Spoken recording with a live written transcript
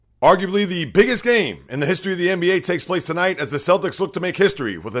Arguably the biggest game in the history of the NBA takes place tonight as the Celtics look to make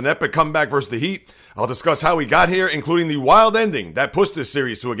history with an epic comeback versus the Heat. I'll discuss how we got here, including the wild ending that pushed this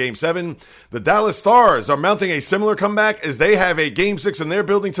series to a Game 7. The Dallas Stars are mounting a similar comeback as they have a Game 6 in their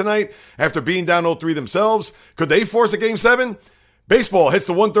building tonight after being down 0-3 themselves. Could they force a Game 7? Baseball hits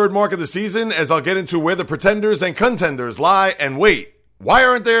the 1/3 mark of the season as I'll get into where the pretenders and contenders lie. And wait, why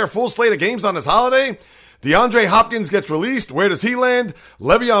aren't there a full slate of games on this holiday? DeAndre Hopkins gets released. Where does he land?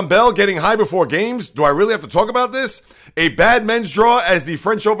 Le'Veon Bell getting high before games. Do I really have to talk about this? A bad men's draw as the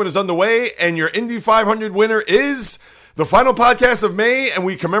French Open is underway, and your Indy 500 winner is the final podcast of May, and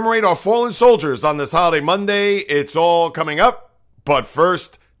we commemorate our fallen soldiers on this holiday Monday. It's all coming up, but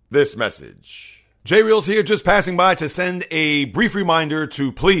first, this message. J-Reels here, just passing by to send a brief reminder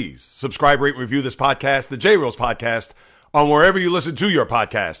to please subscribe, rate, and review this podcast, the J-Reels podcast, on wherever you listen to your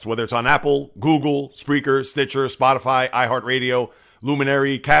podcast, whether it's on Apple, Google, Spreaker, Stitcher, Spotify, iHeartRadio,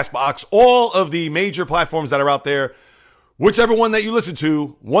 Luminary, CastBox, all of the major platforms that are out there. Whichever one that you listen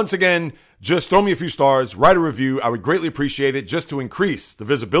to, once again, just throw me a few stars, write a review. I would greatly appreciate it just to increase the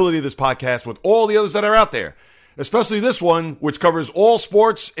visibility of this podcast with all the others that are out there, especially this one, which covers all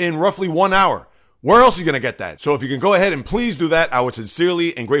sports in roughly 1 hour. Where else are you going to get that? So if you can go ahead and please do that, I would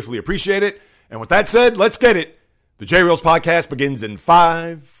sincerely and gratefully appreciate it. And with that said, let's get it. The J-Reels podcast begins in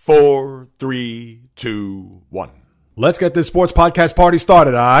 5, 4, 3, 2, 1. Let's get this sports podcast party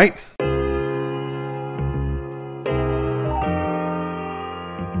started, all right?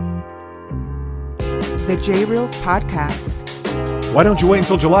 The J-Reels podcast. Why don't you wait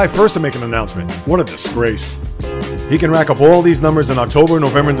until July 1st to make an announcement? What a disgrace. He can rack up all these numbers in October,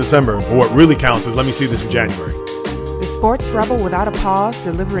 November, and December, but what really counts is let me see this in January. The sports rebel without a pause,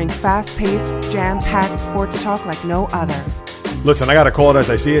 delivering fast-paced, jam-packed sports talk like no other. Listen, I gotta call it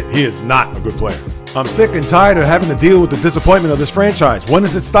as I see it. He is not a good player. I'm sick and tired of having to deal with the disappointment of this franchise. When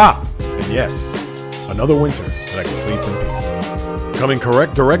does it stop? And yes, another winter that I can sleep in peace. Coming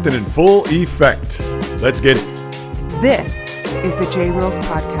correct, direct, and in full effect. Let's get it. This is the J-Reels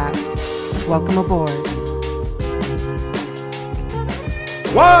podcast. Welcome aboard.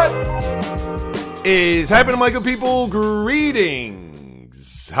 What is happening, my good people?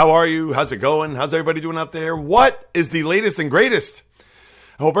 Greetings. How are you? How's it going? How's everybody doing out there? What is the latest and greatest?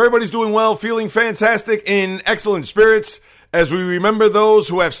 I hope everybody's doing well, feeling fantastic, in excellent spirits as we remember those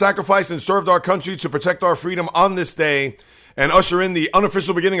who have sacrificed and served our country to protect our freedom on this day and usher in the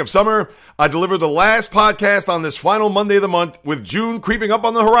unofficial beginning of summer. I delivered the last podcast on this final Monday of the month with June creeping up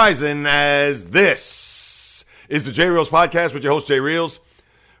on the horizon as this is the J-Reels podcast with your host, J-Reels.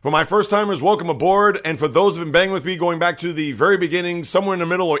 For my first timers, welcome aboard. And for those who have been banging with me going back to the very beginning, somewhere in the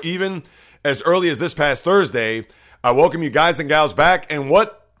middle or even as early as this past Thursday, I welcome you guys and gals back. And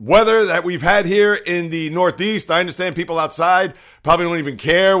what weather that we've had here in the Northeast. I understand people outside probably don't even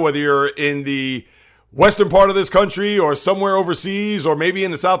care whether you're in the western part of this country or somewhere overseas or maybe in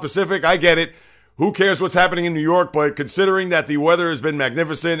the South Pacific. I get it. Who cares what's happening in New York? But considering that the weather has been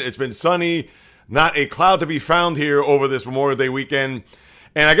magnificent, it's been sunny, not a cloud to be found here over this Memorial Day weekend.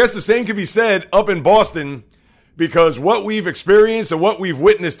 And I guess the same could be said up in Boston because what we've experienced and what we've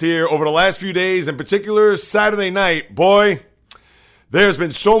witnessed here over the last few days, in particular Saturday night, boy, there's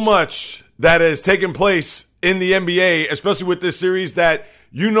been so much that has taken place in the NBA, especially with this series that,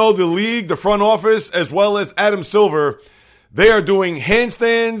 you know, the league, the front office, as well as Adam Silver, they are doing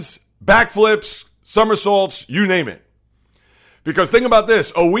handstands, backflips, somersaults, you name it. Because think about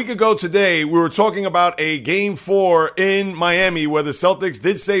this, a week ago today, we were talking about a Game 4 in Miami where the Celtics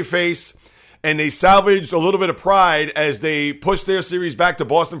did save face and they salvaged a little bit of pride as they pushed their series back to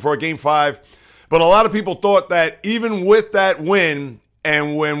Boston for a Game 5. But a lot of people thought that even with that win,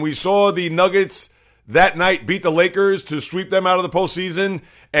 and when we saw the Nuggets that night beat the Lakers to sweep them out of the postseason,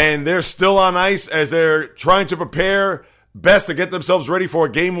 and they're still on ice as they're trying to prepare best to get themselves ready for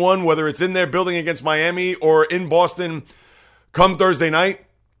a Game 1, whether it's in their building against Miami or in Boston come Thursday night.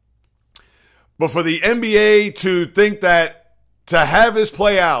 But for the NBA to think that to have this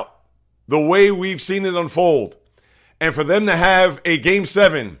play out the way we've seen it unfold, and for them to have a Game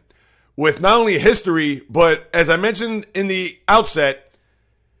 7 with not only history, but as I mentioned in the outset,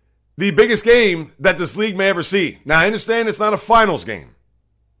 the biggest game that this league may ever see. Now, I understand it's not a finals game.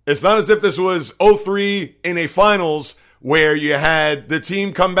 It's not as if this was 0-3 in a finals where you had the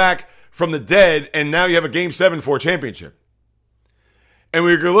team come back from the dead and now you have a Game 7 for a championship. And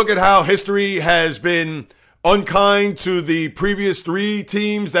we can look at how history has been unkind to the previous 3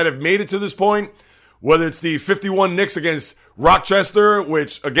 teams that have made it to this point, whether it's the 51 Knicks against Rochester,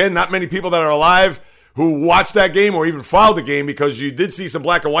 which, again, not many people that are alive who watched that game or even followed the game because you did see some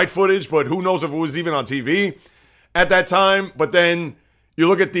black and white footage, but who knows if it was even on TV at that time. But then, You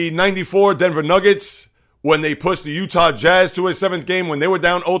look at the 94 Denver Nuggets when they pushed the Utah Jazz to a 7th game when they were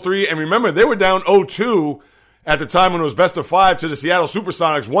down 0-3. And remember, they were down 0-2 at the time when it was best of 5 to the Seattle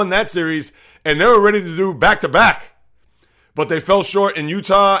Supersonics, won that series, and they were ready to do back-to-back. But they fell short in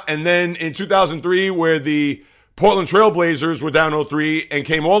Utah, and then in 2003 where the Portland Trail Blazers were down 0-3 and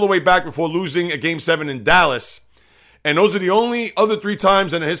came all the way back before losing a Game 7 in Dallas. And those are the only other 3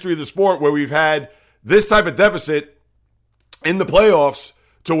 times in the history of the sport where we've had this type of deficit in the playoffs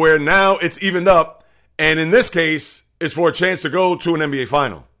to where now it's evened up. And in this case, it's for a chance to go to an NBA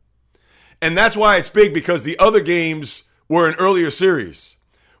final. And that's why it's big, because the other games were an earlier series,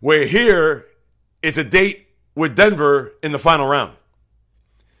 where here it's a date with Denver in the final round.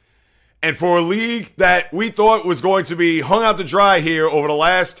 And for a league that we thought was going to be hung out to dry here over the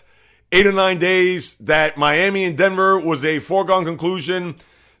last 8 or 9 days, that Miami and Denver was a foregone conclusion,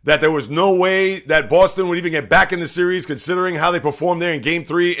 that there was no way that Boston would even get back in the series considering how they performed there in Game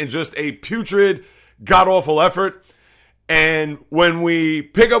 3 in just a putrid, god-awful effort. And when we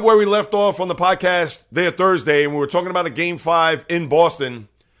pick up where we left off on the podcast there Thursday, and we were talking about a Game 5 in Boston,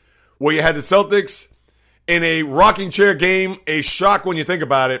 where you had the Celtics in a rocking chair game, a shock when you think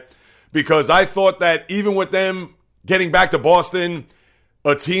about it, because I thought that even with them getting back to Boston,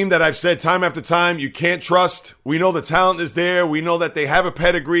 a team that I've said time after time you can't trust. We know the talent is there. We know that they have a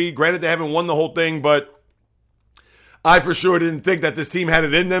pedigree. Granted, they haven't won the whole thing, but I for sure didn't think that this team had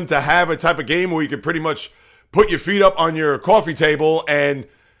it in them to have a type of game where you could pretty much put your feet up on your coffee table and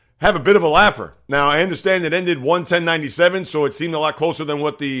have a bit of a laugher. Now, I understand it ended 110-97, so it seemed a lot closer than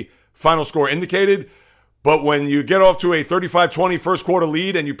what the final score indicated. But when you get off to a 35-20 first quarter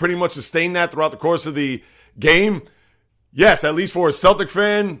lead and you pretty much sustain that throughout the course of the game, yes, at least for a Celtic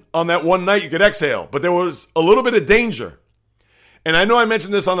fan, on that one night you could exhale. But there was a little bit of danger. And I know I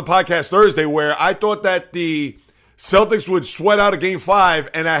mentioned this on the podcast Thursday where I thought that the Celtics would sweat out a Game 5,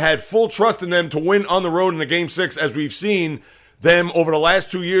 and I had full trust in them to win on the road in a Game 6, as we've seen them over the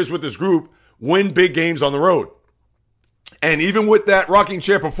last 2 years with this group win big games on the road. And even with that rocking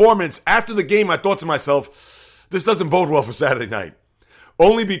chair performance, after the game I thought to myself, this doesn't bode well for Saturday night.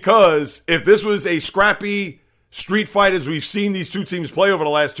 Only because if this was a scrappy street fight as we've seen these two teams play over the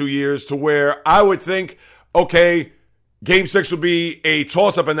last 2 years, to where I would think, okay, Game 6 would be a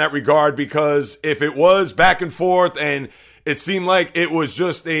toss-up in that regard, because if it was back and forth and it seemed like it was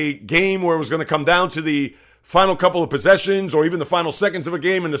just a game where it was going to come down to the final couple of possessions or even the final seconds of a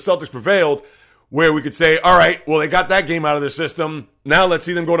game and the Celtics prevailed, where we could say, all right, well, they got that game out of their system. Now let's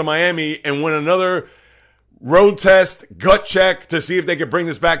see them go to Miami and win another road test, gut check to see if they could bring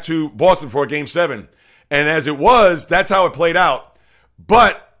this back to Boston for a Game 7. And as it was, that's how it played out.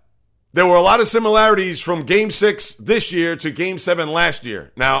 But there were a lot of similarities from Game 6 this year to Game 7 last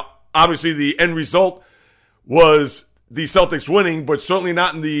year. Now, obviously, the end result was the Celtics winning, but certainly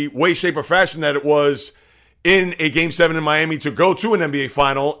not in the way, shape, or fashion that it was in a Game 7 in Miami to go to an NBA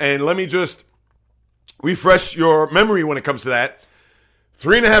final. And let me just refresh your memory when it comes to that.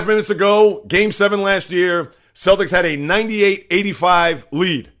 3.5 minutes to go, Game 7 last year, Celtics had a 98-85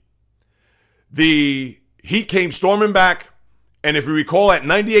 lead. The Heat came storming back. And if you recall, at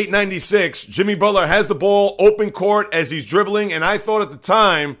 98-96, Jimmy Butler has the ball open court as he's dribbling. And I thought at the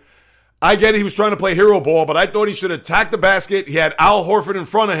time, I get it, he was trying to play hero ball, but I thought he should attack the basket. He had Al Horford in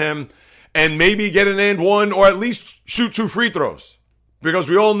front of him and maybe get an and one or at least shoot 2 free throws. Because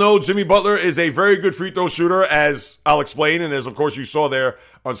we all know Jimmy Butler is a very good free throw shooter, as I'll explain, and as of course you saw there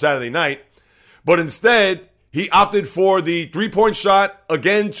on Saturday night. But instead, he opted for the 3-point shot,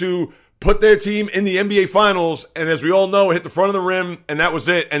 again, to put their team in the NBA Finals, and as we all know, it hit the front of the rim, and that was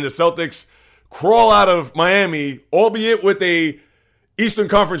it. And the Celtics crawl out of Miami, albeit with a Eastern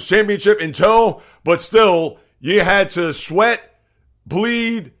Conference championship in tow, but still, you had to sweat,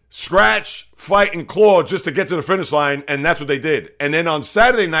 bleed, scratch, fight, and claw just to get to the finish line, and that's what they did. And then on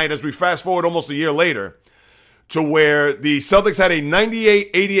Saturday night, as we fast forward almost a year later, to where the Celtics had a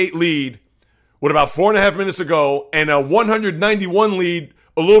 98-88 lead with about 4.5 minutes to go, and a 191 lead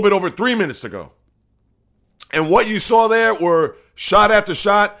a little bit over 3 minutes to go. And what you saw there were shot after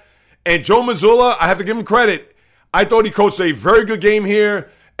shot. And Joe Mazzulla, I have to give him credit. I thought he coached a very good game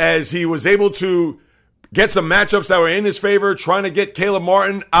here as he was able to get some matchups that were in his favor, trying to get Caleb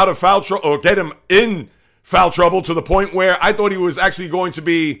Martin out of foul trouble, or get him in foul trouble to the point where I thought he was actually going to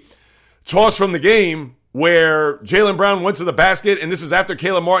be tossed from the game, where Jaylen Brown went to the basket. And this is after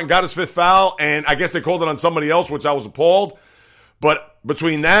Caleb Martin got his 5th foul. And I guess they called it on somebody else, which I was appalled. But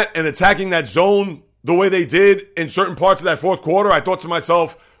between that and attacking that zone the way they did in certain parts of that fourth quarter, I thought to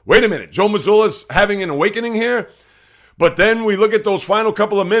myself, wait a minute, Joe Mazzulla's having an awakening here? But then we look at those final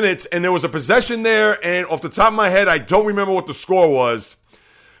couple of minutes, and there was a possession there, and off the top of my head, I don't remember what the score was.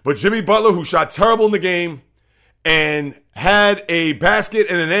 But Jimmy Butler, who shot terrible in the game and had a basket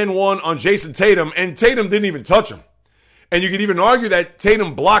and an N1 on Jason Tatum, and Tatum didn't even touch him. And you could even argue that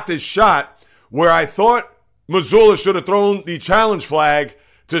Tatum blocked his shot, where I thought Mazzulla should have thrown the challenge flag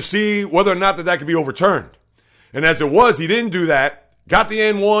to see whether or not that could be overturned. And as it was, he didn't do that, got the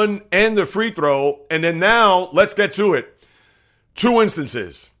N1 and the free throw, and then now, let's get to it. 2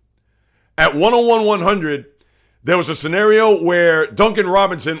 instances. At 101-100, there was a scenario where Duncan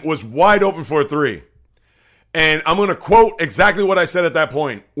Robinson was wide open for a 3. And I'm going to quote exactly what I said at that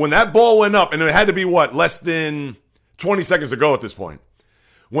point. When that ball went up, and it had to be, less than 20 seconds to go at this point.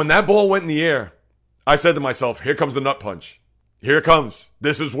 When that ball went in the air, I said to myself, here comes the nut punch. Here it comes.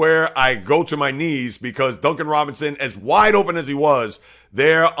 This is where I go to my knees, because Duncan Robinson, as wide open as he was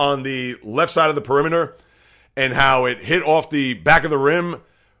there on the left side of the perimeter, and how it hit off the back of the rim,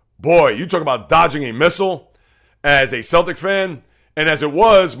 boy, you talk about dodging a missile as a Celtic fan. And as it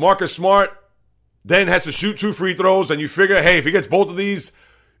was, Marcus Smart then has to shoot 2 free throws, and you figure, hey, if he gets both of these,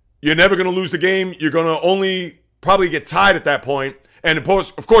 you're never going to lose the game. You're going to only probably get tied at that point. And of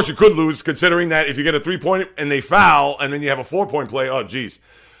course, you could lose, considering that if you get a 3-point and they foul, and then you have a 4-point play, oh, geez.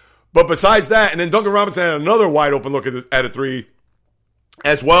 But besides that, and then Duncan Robinson had another wide open look at a 3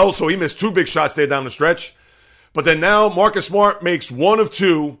 as well, so he missed 2 big shots there down the stretch. But then now Marcus Smart makes 1 of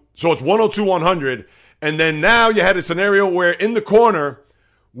 2, so it's 102-100. And then now you had a scenario where in the corner,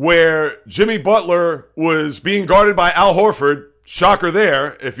 where Jimmy Butler was being guarded by Al Horford, shocker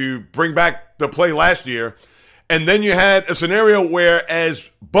there, if you bring back the play last year. And then you had a scenario where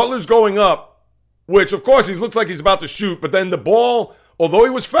as Butler's going up, which of course he looks like he's about to shoot, but then the ball, although he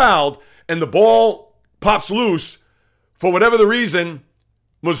was fouled, and the ball pops loose, for whatever the reason,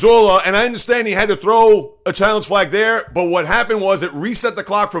 Mazzulla, and I understand he had to throw a challenge flag there, but what happened was it reset the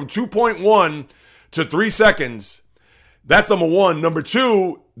clock from 2.1 to 3 seconds. That's number one. Number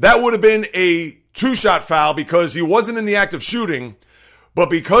two, that would have been a 2-shot foul because he wasn't in the act of shooting. But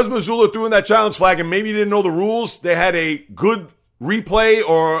because Mazzulla threw in that challenge flag and maybe he didn't know the rules, they had a good replay,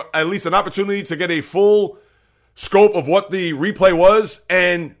 or at least an opportunity to get a full scope of what the replay was.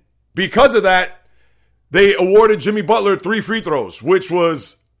 And because of that, they awarded Jimmy Butler 3 free throws, which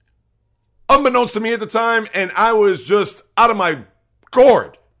was unbeknownst to me at the time. And I was just out of my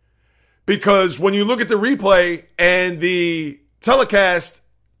gourd. Because when you look at the replay and the telecast,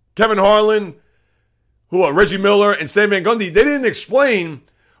 Kevin Harlan, Reggie Miller, and Stan Van Gundy, they didn't explain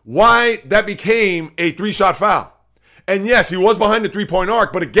why that became a 3-shot foul. And yes, he was behind the 3-point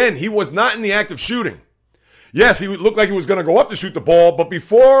arc, but again, he was not in the act of shooting. Yes, he looked like he was going to go up to shoot the ball, but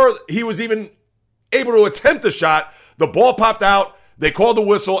before he was even able to attempt the shot, the ball popped out, they called the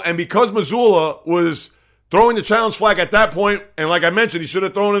whistle, and because Mazzulla was throwing the challenge flag at that point, and like I mentioned, he should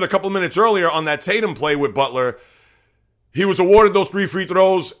have thrown it a couple of minutes earlier on that Tatum play with Butler, he was awarded those 3 free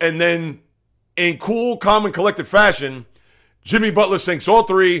throws, and then in cool, calm, and collected fashion, Jimmy Butler sinks all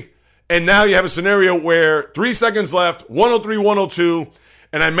 3, and now you have a scenario where 3 seconds left, 103-102,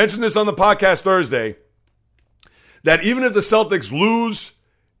 and I mentioned this on the podcast Thursday, that even if the Celtics lose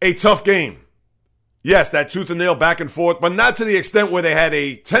a tough game, yes, that tooth and nail back and forth, but not to the extent where they had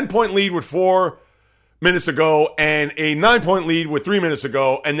a 10-point lead with 4 minutes to go and a 9-point lead with 3 minutes to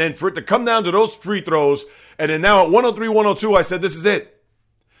go, and then for it to come down to those free throws, and then now at 103-102, I said, this is it.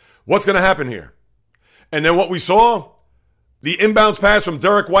 What's going to happen here? And then what we saw, the inbounds pass from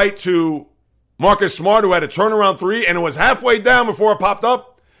Derek White to Marcus Smart, who had a turnaround 3, and it was halfway down before it popped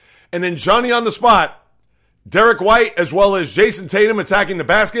up. And then Johnny on the spot, Derek White as well as Jason Tatum attacking the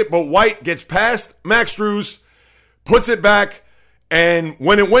basket, but White gets past Max Strus, puts it back, and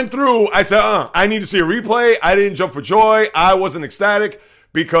when it went through, I said, I need to see a replay. I didn't jump for joy. I wasn't ecstatic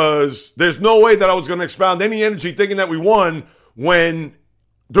because there's no way that I was going to expound any energy thinking that we won when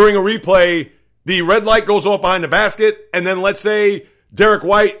during a replay, the red light goes off behind the basket, and then let's say Derek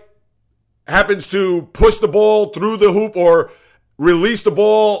White happens to push the ball through the hoop or release the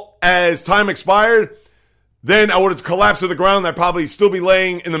ball as time expired, then I would have collapsed to the ground. I'd probably still be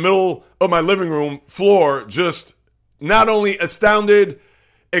laying in the middle of my living room floor, just not only astounded,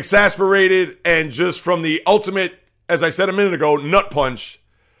 exasperated, and just from the ultimate, as I said a minute ago, nut punch,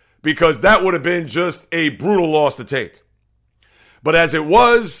 because that would have been just a brutal loss to take. But as it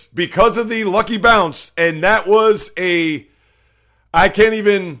was, because of the lucky bounce, and that was I can't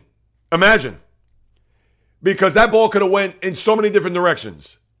even imagine. Because that ball could have went in so many different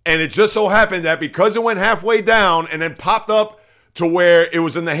directions. And it just so happened that because it went halfway down and then popped up to where it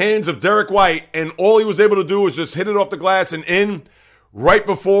was in the hands of Derek White, and all he was able to do was just hit it off the glass and in right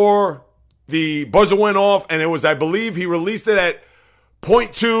before the buzzer went off. And it was, I believe, he released it at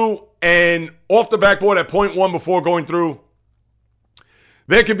 0.2 and off the backboard at 0.1 before going through.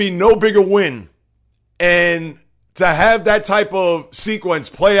 There could be no bigger win. And to have that type of sequence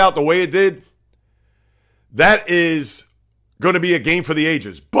play out the way it did, that is going to be a game for the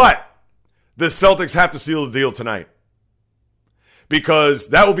ages. But the Celtics have to seal the deal tonight, because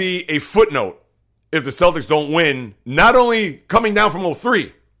that will be a footnote if the Celtics don't win, not only coming down from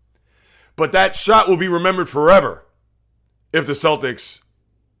 0-3, but that shot will be remembered forever if the Celtics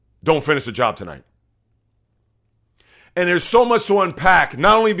don't finish the job tonight. And there's so much to unpack,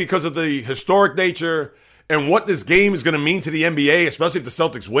 not only because of the historic nature and what this game is going to mean to the NBA, especially if the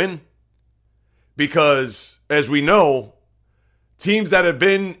Celtics win, because as we know, teams that have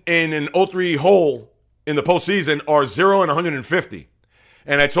been in an 0-3 hole in the postseason are 0-150.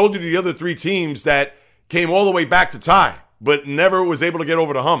 And I told you the other three teams that came all the way back to tie, but never was able to get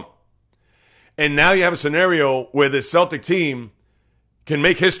over the hump. And now you have a scenario where the Celtic team can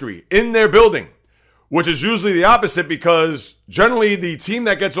make history in their building, which is usually the opposite, because generally the team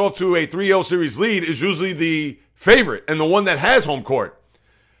that gets off to a 3-0 series lead is usually the favorite and the one that has home court.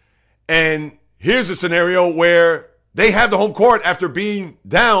 And here's a scenario where they have the home court after being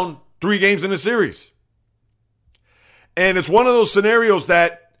down 3 games in the series. And it's one of those scenarios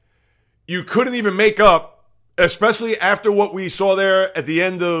that you couldn't even make up, especially after what we saw there at the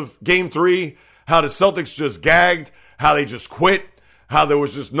end of Game 3, how the Celtics just gagged, how they just quit, how there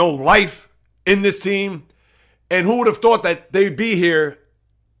was just no life in this team. And who would have thought that they'd be here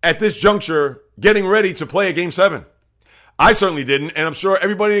at this juncture getting ready to play a Game 7? I certainly didn't, and I'm sure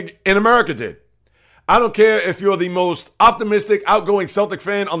everybody in America did. I don't care if you're the most optimistic, outgoing Celtic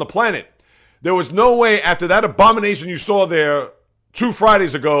fan on the planet. There was no way after that abomination you saw there 2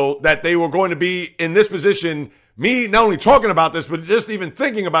 Fridays ago that they were going to be in this position, me not only talking about this, but just even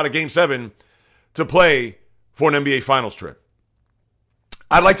thinking about a Game 7 to play for an NBA Finals trip.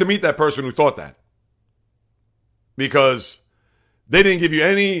 I'd like to meet that person who thought that, because they didn't give you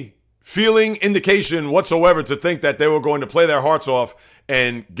any feeling, indication whatsoever to think that they were going to play their hearts off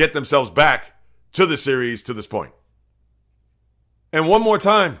and get themselves back to the series to this point. And one more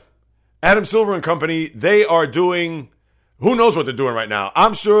time, Adam Silver and company, they are doing, who knows what they're doing right now.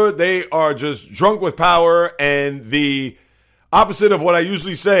 I'm sure they are just drunk with power, and the opposite of what I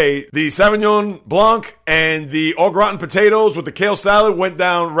usually say, the Sauvignon Blanc and the au gratin potatoes with the kale salad went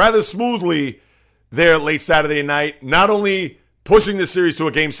down rather smoothly there late Saturday night, not only pushing the series to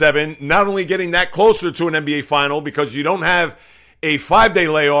a Game 7, not only getting that closer to an NBA Final, because you don't have a 5-day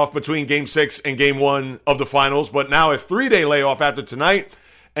layoff between Game 6 and Game 1 of the Finals, but now a 3-day layoff after tonight.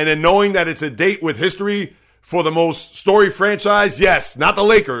 And then knowing that it's a date with history for the most storied franchise, yes, not the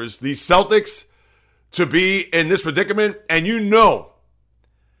Lakers, the Celtics, to be in this predicament. And you know,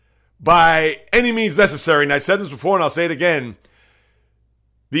 by any means necessary, and I said this before and I'll say it again,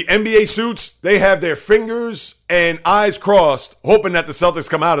 the NBA suits, they have their fingers and eyes crossed, hoping that the Celtics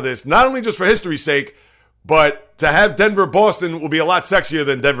come out of this, not only just for history's sake, but to have Denver-Boston will be a lot sexier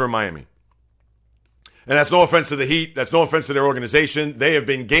than Denver-Miami. And that's no offense to the Heat. That's no offense to their organization. They have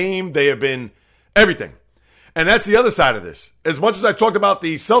been game. They have been everything. And that's the other side of this. As much as I've talked about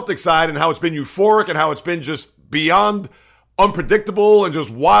the Celtic side and how it's been euphoric and how it's been just beyond unpredictable and just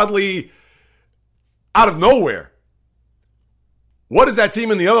wildly out of nowhere, what is that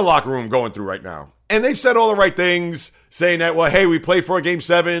team in the other locker room going through right now? And they've said all the right things, saying that, well, hey, we play for a Game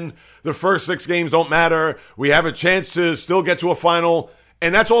 7. The first 6 games don't matter. We have a chance to still get to a final.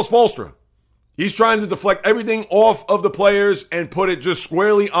 And that's all Spoelstra. He's trying to deflect everything off of the players and put it just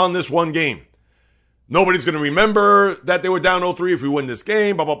squarely on this one game. Nobody's going to remember that they were down 0-3 if we win this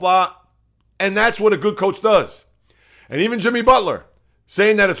game, blah, blah, blah. And that's what a good coach does. And even Jimmy Butler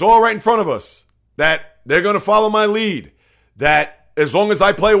saying that it's all right in front of us, that they're going to follow my lead, that as long as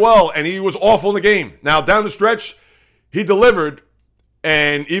I play well, and he was awful in the game. Now, down the stretch, he delivered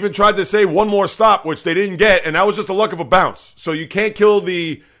and even tried to say one more stop, which they didn't get, and that was just the luck of a bounce. So you can't kill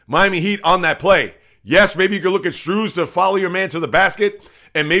the Miami Heat on that play. Yes, maybe you could look at Struz to follow your man to the basket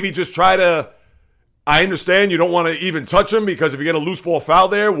and maybe just try to, I understand you don't want to even touch him because if you get a loose ball foul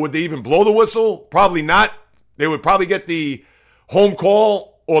there, would they even blow the whistle? Probably not. They would probably get the home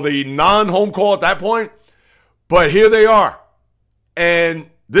call or the non-home call at that point. But here they are. And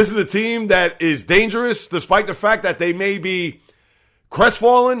this is a team that is dangerous despite the fact that they may be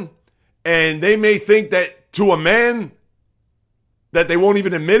crestfallen and they may think that to a man that they won't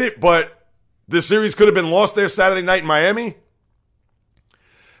even admit it, but the series could have been lost there Saturday night in Miami.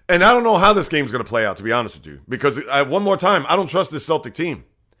 And I don't know how this game's going to play out, to be honest with you, because one more time, I don't trust this Celtic team.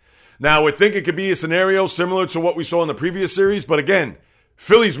 Now, I would think it could be a scenario similar to what we saw in the previous series, but again,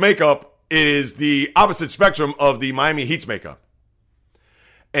 Philly's makeup is the opposite spectrum of the Miami Heat's makeup.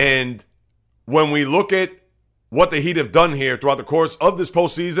 And when we look at what the Heat have done here throughout the course of this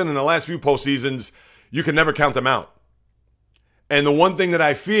postseason and the last few postseasons, you can never count them out. And the one thing that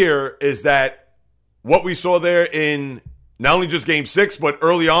I fear is that what we saw there in not only just Game 6, but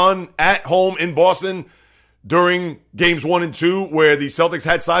early on at home in Boston during Games 1 and 2, where the Celtics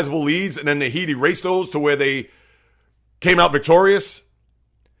had sizable leads and then the Heat erased those to where they came out victorious.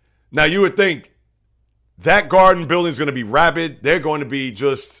 Now, you would think that Garden building is going to be rabid. They're going to be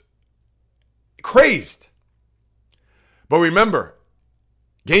just crazed. But remember,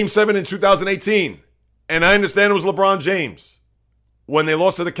 Game 7 in 2018, and I understand it was LeBron James, when they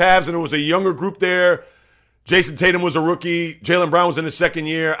lost to the Cavs and it was a younger group there. Jason Tatum was a rookie. Jaylen Brown was in his second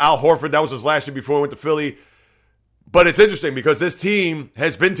year. Al Horford, that was his last year before he went to Philly. But it's interesting because this team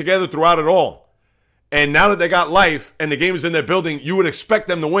has been together throughout it all. And now that they got life and the game is in their building, you would expect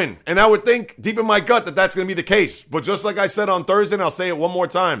them to win. And I would think deep in my gut that that's going to be the case. But just like I said on Thursday, and I'll say it one more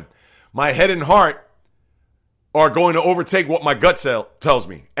time, my head and heart are going to overtake what my gut tells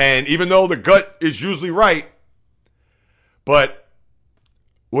me. And even though the gut is usually right, but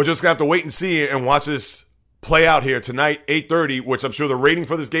we're just going to have to wait and see and watch this play out here tonight, 8:30, which I'm sure the rating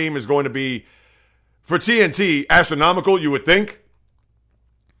for this game is going to be, for TNT, astronomical, you would think.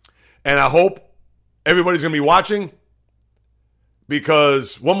 And I hope everybody's going to be watching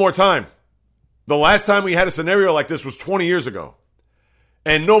because, one more time, the last time we had a scenario like this was 20 years ago.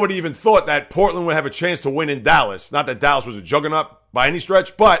 And nobody even thought that Portland would have a chance to win in Dallas. Not that Dallas was a juggernaut by any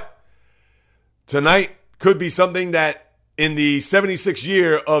stretch, but tonight could be something that in the 76th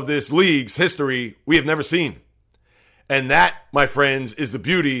year of this league's history, we have never seen. And that, my friends, is the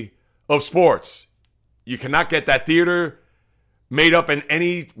beauty of sports. You cannot get that theater made up in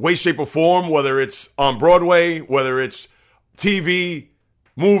any way, shape, or form, whether it's on Broadway, whether it's TV,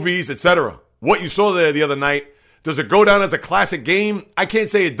 movies, etc. What you saw there the other night, does it go down as a classic game? I can't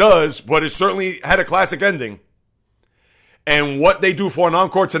say it does, but it certainly had a classic ending. And what they do for an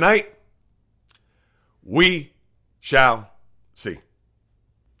encore tonight, we shall see.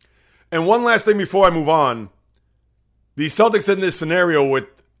 And one last thing before I move on. The Celtics in this scenario with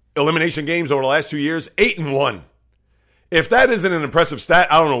elimination games over the last 2 years, 8-1. If that isn't an impressive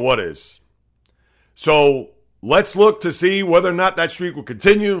stat, I don't know what is. So let's look to see whether or not that streak will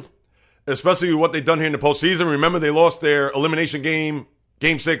continue, especially what they've done here in the postseason. Remember, they lost their elimination game,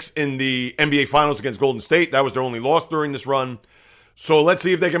 Game 6 in the NBA Finals against Golden State. That was their only loss during this run. So let's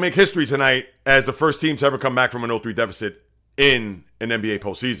see if they can make history tonight as the first team to ever come back from an 0-3 deficit in an NBA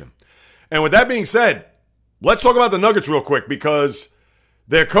postseason. And with that being said, let's talk about the Nuggets real quick because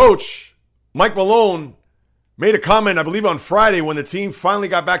their coach, Mike Malone, made a comment, I believe on Friday, when the team finally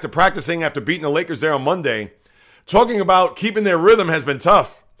got back to practicing after beating the Lakers there on Monday, talking about keeping their rhythm has been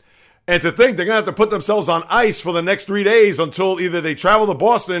tough. And to think they're going to have to put themselves on ice for the next 3 days until either they travel to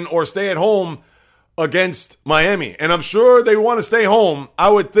Boston or stay at home against Miami. And I'm sure they want to stay home. I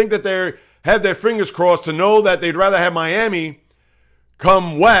would think that they had their fingers crossed to know that they'd rather have Miami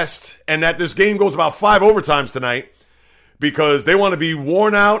come west and that this game goes about 5 overtimes tonight because they want to be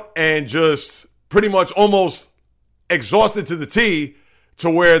worn out and just pretty much almost exhausted to the T to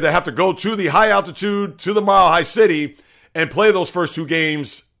where they have to go to the high altitude, to the Mile High City and play those first 2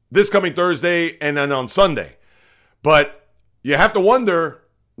 games this coming Thursday and then on Sunday. But you have to wonder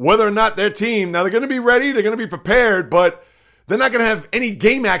whether or not their team, now they're going to be ready, they're going to be prepared, but they're not going to have any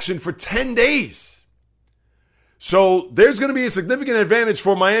game action for 10 days. So there's going to be a significant advantage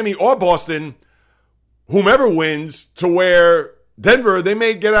for Miami or Boston, whomever wins, to where Denver, they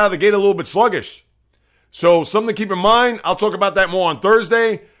may get out of the gate a little bit sluggish. So something to keep in mind. I'll talk about that more on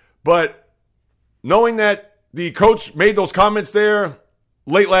Thursday. But knowing that the coach made those comments there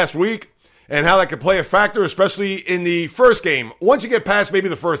late last week and how that could play a factor, especially in the first game. Once you get past maybe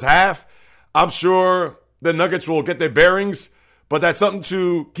the first half, I'm sure the Nuggets will get their bearings. But that's something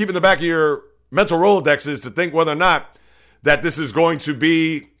to keep in the back of your mental Rolodexes to think whether or not that this is going to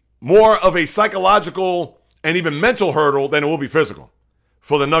be more of a psychological and even mental hurdle than it will be physical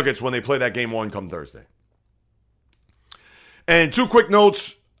for the Nuggets when they play that game 1 come Thursday. And 2 quick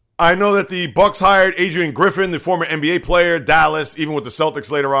notes. I know that the Bucks hired Adrian Griffin, the former NBA player, Dallas, even with the Celtics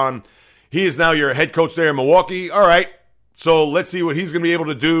later on. He is now your head coach there in Milwaukee. All right, so let's see what he's going to be able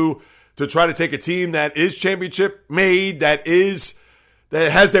to do to try to take a team that is championship made, that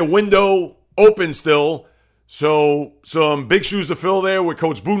has their window open still. So some big shoes to fill there with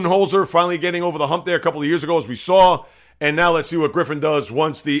Coach Budenholzer finally getting over the hump there a couple of years ago, as we saw. And now let's see what Griffin does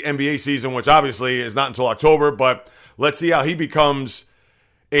once the NBA season, which obviously is not until October, but let's see how he becomes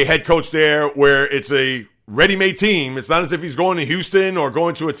a head coach there where it's a ready-made team. It's not as if he's going to Houston or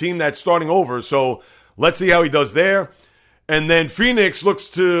going to a team that's starting over. So let's see how he does there. And then Phoenix looks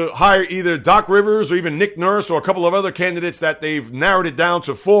to hire either Doc Rivers or even Nick Nurse or a couple of other candidates that they've narrowed it down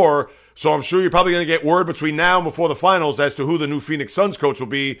to 4. So I'm sure you're probably going to get word between now and before the finals as to who the new Phoenix Suns coach will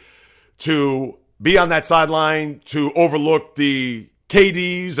be to be on that sideline to overlook the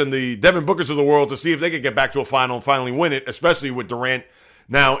KDs and the Devin Bookers of the world to see if they could get back to a final and finally win it, especially with Durant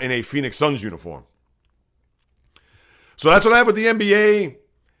now in a Phoenix Suns uniform. So that's what I have with the NBA.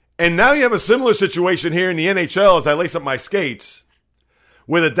 And now you have a similar situation here in the NHL as I lace up my skates,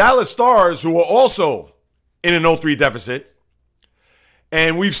 where the Dallas Stars, who are also in an 0-3 deficit,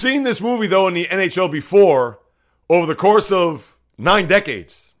 and we've seen this movie, though, in the NHL before over the course of 9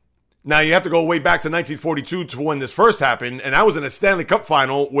 decades. Now, you have to go way back to 1942 to when this first happened, and that was in a Stanley Cup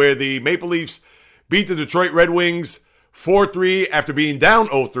final where the Maple Leafs beat the Detroit Red Wings 4-3 after being down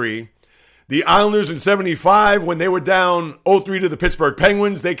 0-3. The Islanders in 75, when they were down 0-3 to the Pittsburgh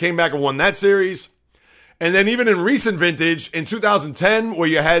Penguins, they came back and won that series. And then even in recent vintage, in 2010, where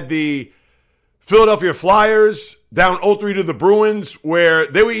you had the Philadelphia Flyers down 0-3 to the Bruins, where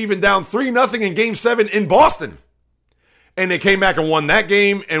they were even down 3-0 in Game 7 in Boston. And they came back and won that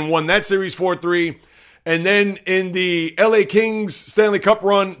game and won that series 4-3. And then in the LA Kings Stanley Cup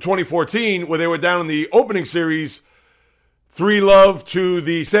run 2014, where they were down in the opening series 3-0 to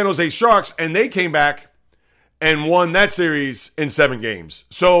the San Jose Sharks, and they came back and won that series in 7 games.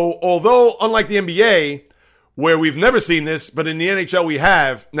 So although, unlike the NBA, where we've never seen this, but in the NHL we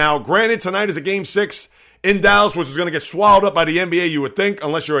have. Now, granted, tonight is a Game 6 in Dallas, which is going to get swallowed up by the NBA, you would think,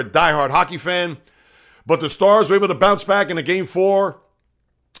 unless you're a diehard hockey fan. But the Stars were able to bounce back in a Game 4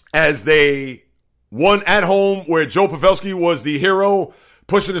 as they won at home, where Joe Pavelski was the hero,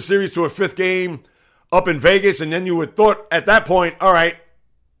 pushing the series to a 5th game up in Vegas. And then you would thought at that point, all right,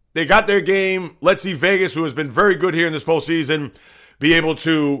 they got their game. Let's see Vegas, who has been very good here in this postseason, be able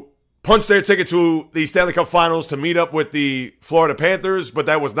to punch their ticket to the Stanley Cup Finals to meet up with the Florida Panthers. But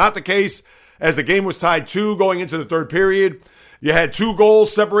that was not the case, as the game was tied 2 going into the 3rd period. You had 2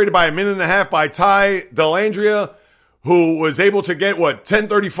 goals separated by a minute and a half by Ty Dellandrea, who was able to get,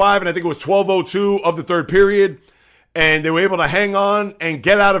 10:35, and I think it was 12:02 of the 3rd period. And they were able to hang on and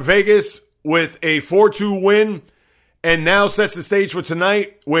get out of Vegas with a 4-2 win, and now sets the stage for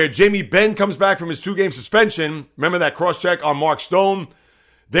tonight, where Jamie Benn comes back from his 2-game suspension. Remember that cross-check on Mark Stone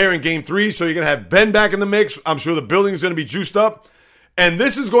there in Game 3, so you're going to have Ben back in the mix. I'm sure the building's going to be juiced up. And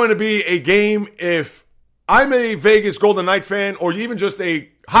this is going to be a game, if I'm a Vegas Golden Knight fan or even just a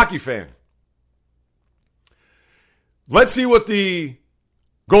hockey fan, let's see what the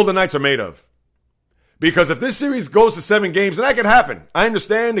Golden Knights are made of. Because if this series goes to 7 games, and that could happen. I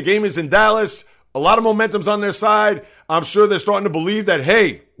understand the game is in Dallas. A lot of momentum's on their side. I'm sure they're starting to believe that,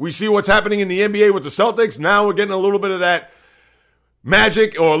 hey, we see what's happening in the NBA with the Celtics. Now we're getting a little bit of that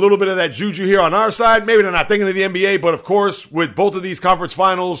magic or a little bit of that juju here on our side. Maybe they're not thinking of the NBA, but of course, with both of these conference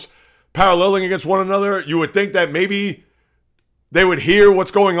finals paralleling against one another, you would think that maybe they would hear what's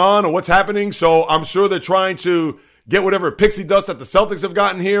going on or what's happening. So I'm sure they're trying to get whatever pixie dust that the Celtics have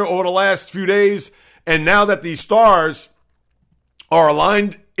gotten here over the last few days. And now that the Stars are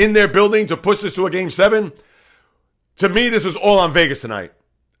aligned in their building to push this to a Game 7, to me, this is all on Vegas tonight.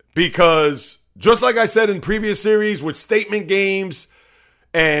 Because just like I said in previous series with statement games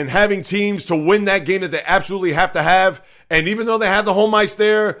and having teams to win that game that they absolutely have to have, and even though they have the home ice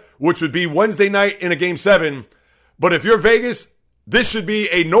there, which would be Wednesday night in a Game 7, but if you're Vegas, this should be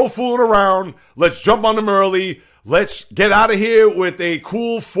a no fooling around. Let's jump on them early. Let's get out of here with a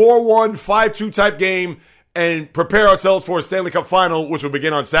cool 4-1, 5-2 type game and prepare ourselves for a Stanley Cup final, which will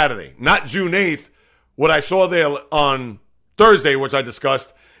begin on Saturday. Not June 8th, what I saw there on Thursday, which I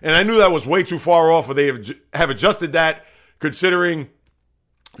discussed. And I knew that was way too far off, or they have adjusted that, considering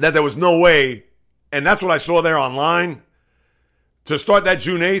that there was no way, and that's what I saw there online, to start that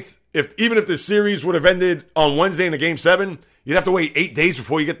June 8th. Even if the series would have ended on Wednesday in a Game 7, you'd have to wait 8 days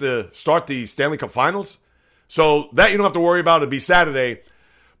before you get to start the Stanley Cup Finals. So that you don't have to worry about. It'll be Saturday.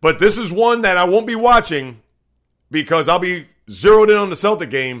 But this is one that I won't be watching because I'll be zeroed in on the Celtic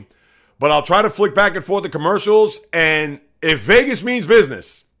game. But I'll try to flick back and forth the commercials. And if Vegas means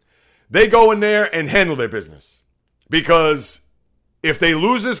business, they go in there and handle their business. Because if they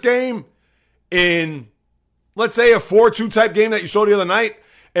lose this game in, let's say, a 4-2 type game that you saw the other night,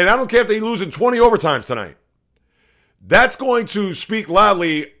 and I don't care if they lose in 20 overtimes tonight, that's going to speak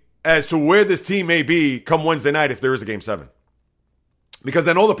loudly as to where this team may be come Wednesday night if there is a Game 7. Because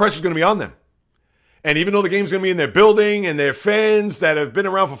then all the pressure is going to be on them. And even though the game's going to be in their building and their fans that have been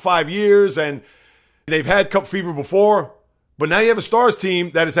around for 5 years and they've had Cup fever before, but now you have a Stars team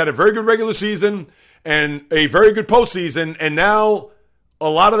that has had a very good regular season and a very good postseason, and now a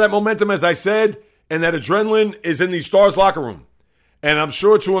lot of that momentum, as I said, and that adrenaline is in the Stars locker room. And I'm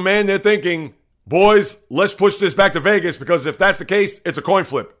sure to a man they're thinking, boys, let's push this back to Vegas, because if that's the case, it's a coin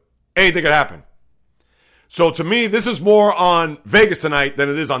flip. Anything could happen. So to me, this is more on Vegas tonight than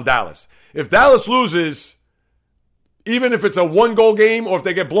it is on Dallas. If Dallas loses, even if it's a 1-goal game or if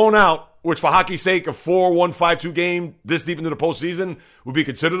they get blown out, which for hockey's sake, a 4-1, 5-2 game this deep into the postseason would be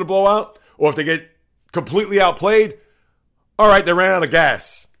considered a blowout, or if they get completely outplayed, all right, they ran out of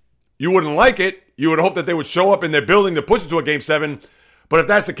gas. You wouldn't like it. You would hope that they would show up in their building to push it to a Game 7. But if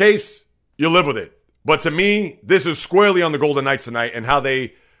that's the case, you live with it. But to me, this is squarely on the Golden Knights tonight and how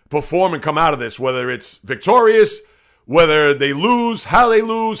they perform and come out of this, whether it's victorious, whether they lose, how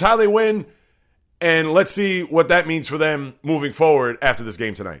they win. And let's see what that means for them moving forward after this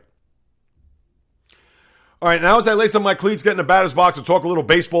game tonight. All right, now as I lace up my cleats, get in the batter's box and talk a little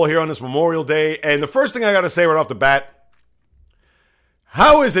baseball here on this Memorial Day. And the first thing I got to say right off the bat,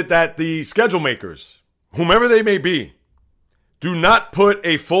 how is it that the schedule makers, whomever they may be, do not put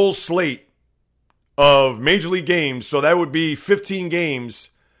a full slate of Major League games, so that would be 15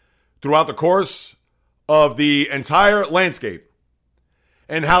 games throughout the course of the entire landscape,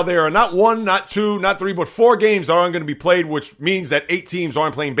 and how there are not 1, not 2, not 3, but 4 games that aren't going to be played, which means that 8 teams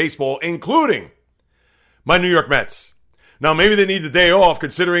aren't playing baseball, including my New York Mets. Now, maybe they need the day off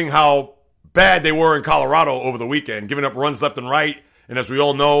considering how bad they were in Colorado over the weekend, giving up runs left and right. And as we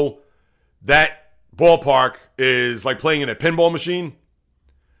all know, that ballpark is like playing in a pinball machine.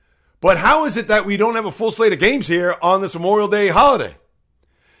 But how is it that we don't have a full slate of games here on this Memorial Day holiday?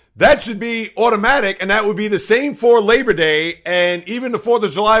 That should be automatic, and that would be the same for Labor Day and even the 4th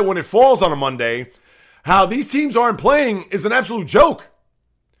of July when it falls on a Monday. How these teams aren't playing is an absolute joke.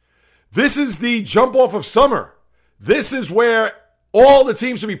 This is the jump off of summer. This is where all the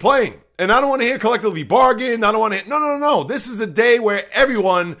teams should be playing. And I don't want to hear collectively bargain. I don't want to hear, no. This is a day where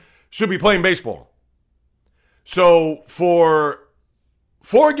everyone should be playing baseball. So for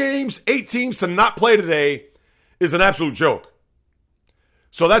 4 games, 8 teams to not play today is an absolute joke.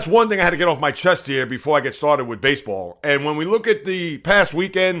 So that's one thing I had to get off my chest here before I get started with baseball. And when we look at the past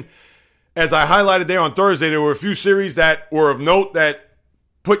weekend, as I highlighted there on Thursday, there were a few series that were of note that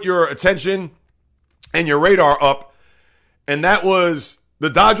put your attention and your radar up. And that was the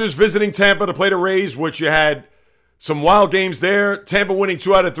Dodgers visiting Tampa to play the Rays, which you had some wild games there. Tampa winning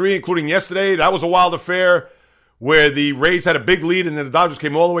 2 out of 3, including yesterday. That was a wild affair where the Rays had a big lead and then the Dodgers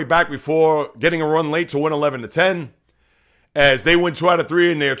came all the way back before getting a run late to win 11-10. As they win 2 out of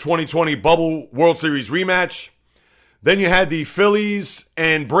 3 in their 2020 Bubble World Series rematch. Then you had the Phillies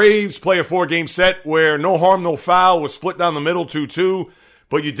and Braves play a 4-game set where no harm, no foul was split down the middle 2-2.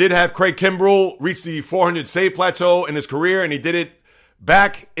 But you did have Craig Kimbrell reach the 400 save plateau in his career, and he did it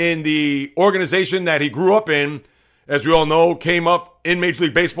back in the organization that he grew up in. As we all know, came up in Major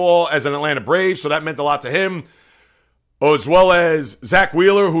League Baseball as an Atlanta Brave, so that meant a lot to him. As well as Zach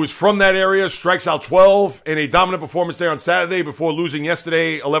Wheeler, who is from that area, strikes out 12 in a dominant performance there on Saturday before losing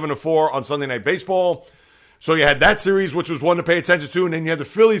yesterday 11-4 on Sunday Night Baseball. So you had that series, which was one to pay attention to, and then you had the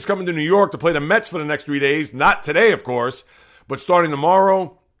Phillies coming to New York to play the Mets for the next 3 days. Not today, of course, but starting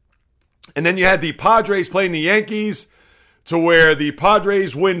tomorrow. And then you had the Padres playing the Yankees, to where the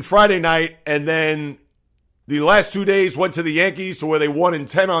Padres win Friday night, and then the last 2 days went to the Yankees, to where they won in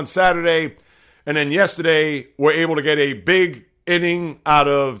 10 on Saturday. And then yesterday, were able to get a big inning out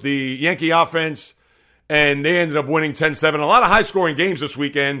of the Yankee offense, and they ended up winning 10-7. A lot of high-scoring games this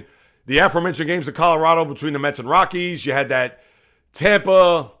weekend. The aforementioned games in Colorado between the Mets and Rockies. You had that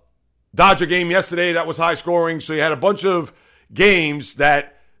Tampa Dodger game yesterday that was high-scoring. So you had a bunch of games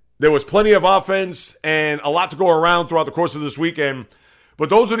that there was plenty of offense and a lot to go around throughout the course of this weekend.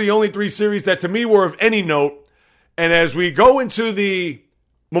 But those are the only 3 series that to me were of any note. And as we go into the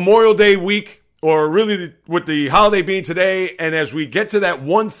Memorial Day week, or really with the holiday being today, and as we get to that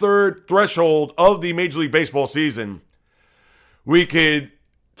 1/3 threshold of the Major League Baseball season, we could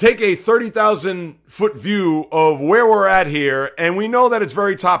take a 30,000-foot view of where we're at here, and we know that it's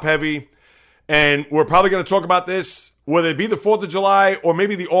very top-heavy, and we're probably going to talk about this, whether it be the 4th of July or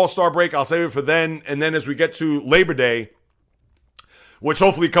maybe the All-Star break. I'll save it for then, and then as we get to Labor Day, which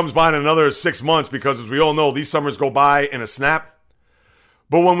hopefully comes by in another 6 months, because as we all know, these summers go by in a snap.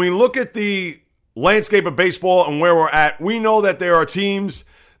 But when we look at the landscape of baseball and where we're at, we know that there are teams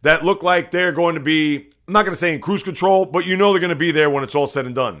that look like they're going to be, I'm not going to say in cruise control, but you know they're going to be there when it's all said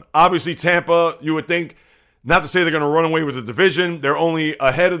and done. Obviously, Tampa, you would think, not to say they're going to run away with the division. They're only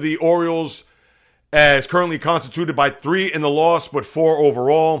ahead of the Orioles as currently constituted by 3 in the loss, but 4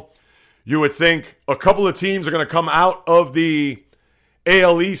 overall. You would think a couple of teams are going to come out of the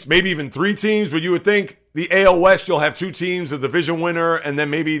AL East, maybe even 3 teams, but you would think the AL West, you'll have 2 teams, the division winner, and then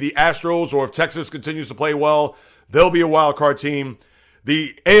maybe the Astros, or if Texas continues to play well, they'll be a wild card team.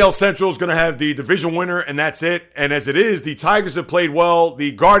 The AL Central is going to have the division winner, and that's it. And as it is, the Tigers have played well.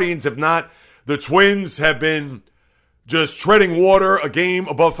 The Guardians have not. The Twins have been just treading water, a game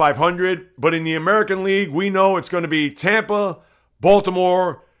above 500. But in the American League, we know it's going to be Tampa,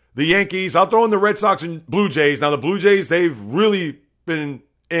 Baltimore, the Yankees. I'll throw in the Red Sox and Blue Jays. Now, the Blue Jays, they've really been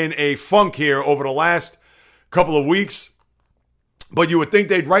in a funk here over the last couple of weeks. But you would think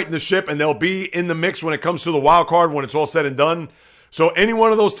they'd righten the ship, and they'll be in the mix when it comes to the wild card when it's all said and done. So any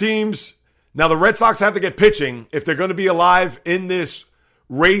one of those teams, now the Red Sox have to get pitching if they're going to be alive in this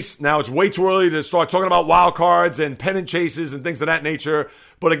race. Now it's way too early to start talking about wild cards and pennant chases and things of that nature.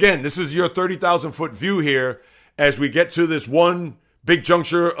 But again, this is your 30,000 foot view here as we get to this one big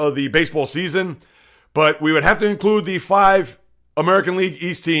juncture of the baseball season. But we would have to include the 5 American League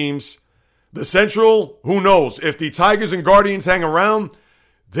East teams. The Central, who knows? If the Tigers and Guardians hang around,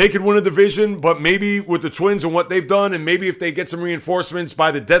 they could win a division, but maybe with the Twins and what they've done, and maybe if they get some reinforcements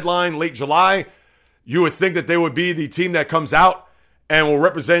by the deadline, late July, you would think that they would be the team that comes out and will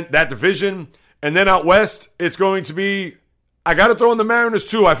represent that division. And then out west, it's going to be, I got to throw in the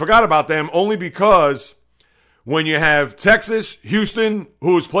Mariners too. I forgot about them only because when you have Texas, Houston,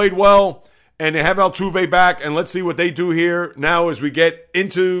 who's played well, and they have Altuve back, and let's see what they do here now as we get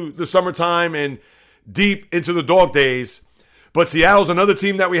into the summertime and deep into the dog days. But Seattle's another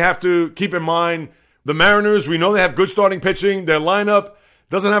team that we have to keep in mind. The Mariners, we know they have good starting pitching. Their lineup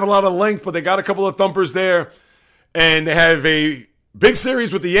doesn't have a lot of length, but they got a couple of thumpers there. And they have a big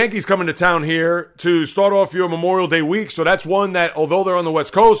series with the Yankees coming to town here to start off your Memorial Day week. So that's one that, although they're on the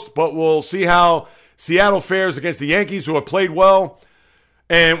West Coast, but we'll see how Seattle fares against the Yankees, who have played well.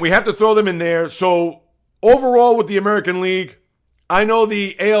 And we have to throw them in there. So overall with the American League, I know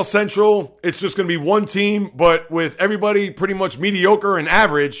the AL Central, it's just going to be one team, but with everybody pretty much mediocre and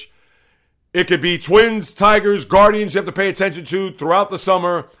average, it could be Twins, Tigers, Guardians you have to pay attention to throughout the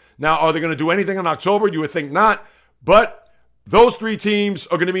summer. Now, are they going to do anything in October? You would think not, but those 3 teams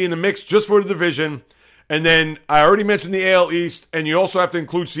are going to be in the mix just for the division. And then I already mentioned the AL East, and you also have to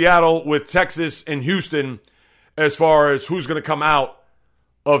include Seattle with Texas and Houston as far as who's going to come out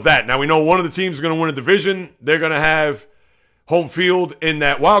of that. Now, we know one of the teams is going to win a division. They're going to have home field in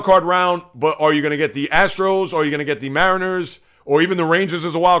that wild card round, but are you going to get the Astros, or are you going to get the Mariners, or even the Rangers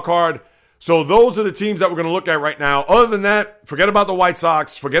as a wild card? So those are the teams that we're going to look at right now. Other than that, forget about the White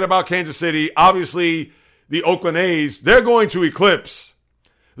Sox, forget about Kansas City. Obviously, the Oakland A's, they're going to eclipse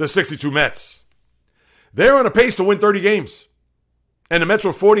the 62 Mets. They're on a pace to win 30 games, and the Mets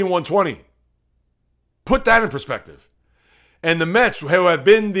were 40-120. Put that in perspective. And the Mets, who have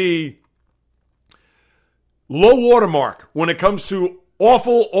been the low watermark when it comes to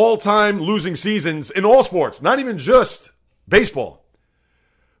awful all-time losing seasons in all sports, not even just baseball.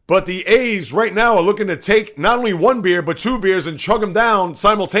 But the A's right now are looking to take not only 1 beer, but 2 beers and chug them down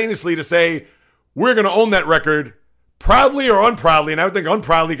simultaneously to say, we're going to own that record proudly or unproudly. And I would think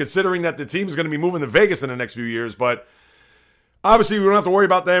unproudly, considering that the team is going to be moving to Vegas in the next few years. But obviously, we don't have to worry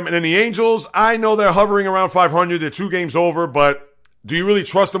about them. And then the Angels, I know they're hovering around 500. They're 2 games over, but do you really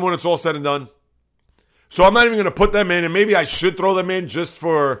trust them when it's all said and done? So I'm not even going to put them in, and maybe I should throw them in just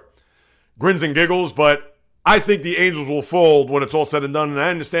for grins and giggles, but I think the Angels will fold when it's all said and done. And I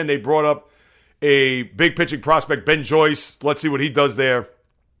understand they brought up a big pitching prospect, Ben Joyce. Let's see what he does there,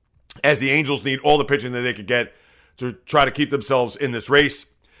 as the Angels need all the pitching that they could get to try to keep themselves in this race.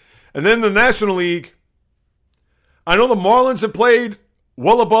 And then the National League, I know the Marlins have played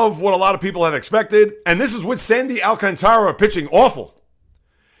well above what a lot of people have expected, and this is with Sandy Alcantara pitching awful.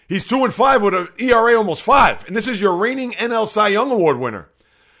 He's 2-5 with an ERA almost 5. And this is your reigning NL Cy Young Award winner.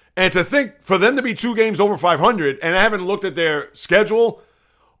 And to think for them to be 2 games over 500, and I haven't looked at their schedule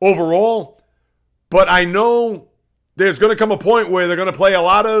overall, but I know there's going to come a point where they're going to play a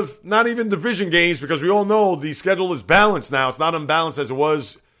lot of, not even division games, because we all know the schedule is balanced now. It's not unbalanced as it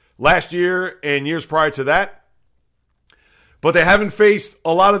was last year and years prior to that. But they haven't faced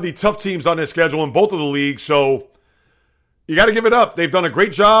a lot of the tough teams on their schedule in both of the leagues, so you got to give it up. They've done a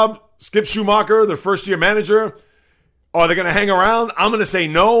great job. Skip Schumacher, their first-year manager. Are they going to hang around? I'm going to say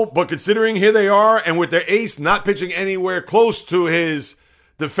no, but considering here they are, and with their ace not pitching anywhere close to his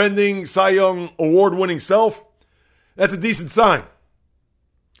defending Cy Young award-winning self, that's a decent sign.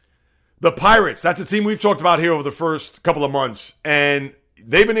 The Pirates, that's a team we've talked about here over the first couple of months, and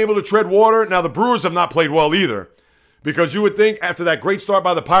they've been able to tread water. Now, the Brewers have not played well either, because you would think after that great start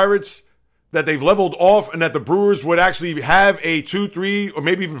by the Pirates that they've leveled off and that the Brewers would actually have a 2, 3, or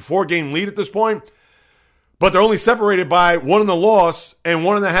maybe even 4 game lead at this point. but they're only separated by 1 in the loss and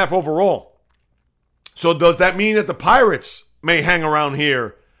 1.5 overall. So does that mean that the Pirates may hang around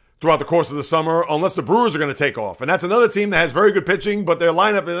here throughout the course of the summer unless the Brewers are going to take off? And that's another team that has very good pitching, but their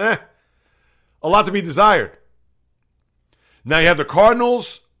lineup is a lot to be desired. Now you have the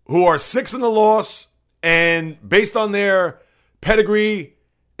Cardinals, who are 6 in the loss, and based on their pedigree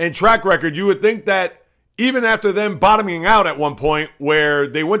and track record, you would think that even after them bottoming out at one point where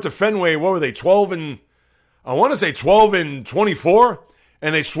they went to Fenway, what were they, 12 and 24,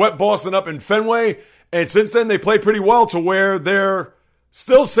 and they swept Boston up in Fenway, and since then they played pretty well to where they're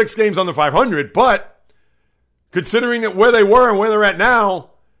still 6 games under 500, but considering that where they were and where they're at now,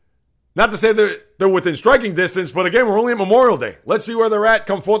 not to say they're within striking distance, but again, we're only at Memorial Day. Let's see where they're at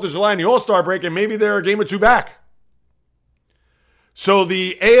come 4th of July in the All-Star break, and maybe they're a game or 2 back. So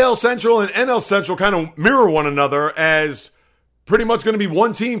the AL Central and NL Central kind of mirror one another as pretty much going to be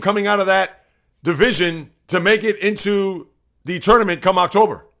one team coming out of that division to make it into the tournament come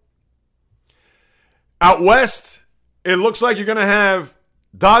October. Out west, it looks like you're going to have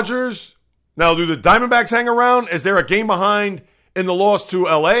Dodgers. Now, do the Diamondbacks hang around? Is there a game behind in the loss to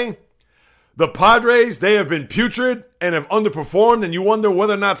LA? The Padres, they have been putrid and have underperformed, and you wonder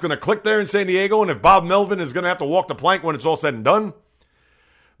whether or not it's going to click there in San Diego and if Bob Melvin is going to have to walk the plank when it's all said and done.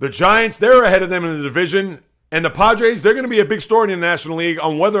 The Giants, they're ahead of them in the division, and the Padres, they're going to be a big story in the National League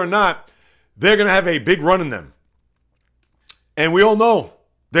on whether or not they're going to have a big run in them. And we all know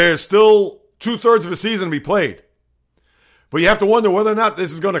there's still 2/3 of a season to be played. But you have to wonder whether or not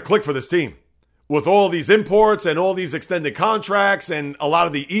this is going to click for this team. With all these imports and all these extended contracts and a lot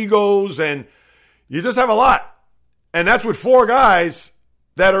of the egos, and you just have a lot. And that's with 4 guys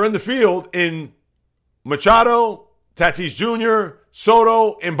that are in the field in Machado, Tatis Jr.,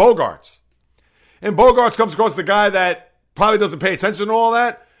 Soto, and Bogarts. And Bogarts comes across the guy that probably doesn't pay attention to all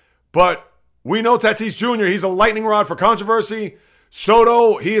that, but we know Tatis Jr., he's a lightning rod for controversy.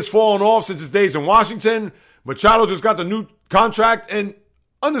 Soto, he has fallen off since his days in Washington. Machado just got the new contract, and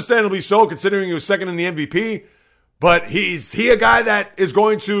understandably so, considering he was second in the MVP. But is he a guy that is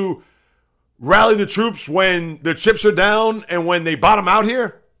going to rally the troops when the chips are down and when they bottom out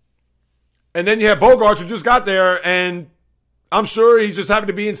here? And then you have Bogarts, who just got there, and I'm sure he's just happy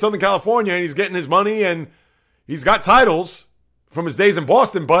to be in Southern California, and he's getting his money, and he's got titles from his days in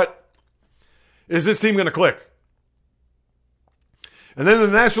Boston, but is this team going to click? And then in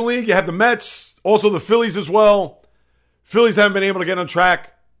the National League, you have the Mets, also the Phillies as well. Phillies haven't been able to get on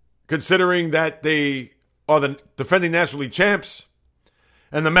track, considering that they are the defending National League champs.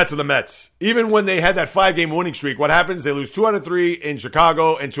 And the Mets are the Mets. Even when they had that 5-game winning streak, what happens? They lose 2 out of 3 in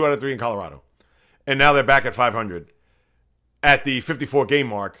Chicago and 2 out of 3 in Colorado. And now they're back at 500 at the 54-game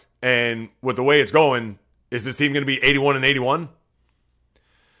mark. And with the way it's going, is this team going to be 81-81?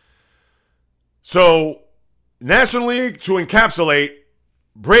 So, National League, to encapsulate,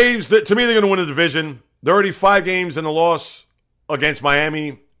 Braves, to me, they're going to win the division. They're already 5 games in the loss against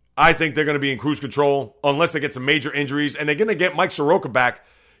Miami. I think they're going to be in cruise control unless they get some major injuries. And they're going to get Mike Soroka back.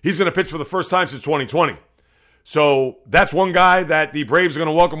 He's going to pitch for the first time since 2020. So that's one guy that the Braves are going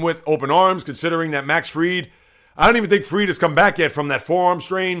to welcome with open arms, considering that Max Fried, I don't even think Fried has come back yet from that forearm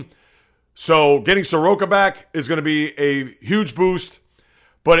strain. So getting Soroka back is going to be a huge boost.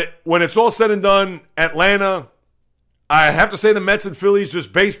 But when it's all said and done, Atlanta, I have to say the Mets and Phillies,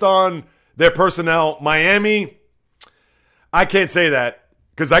 just based on their personnel. Miami, I can't say that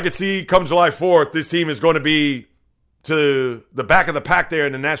because I could see come July 4th, this team is going to be to the back of the pack there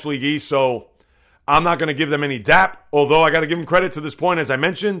in the National League East. So I'm not going to give them any dap, although I got to give them credit to this point, as I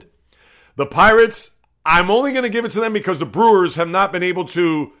mentioned. The Pirates, I'm only going to give it to them because the Brewers have not been able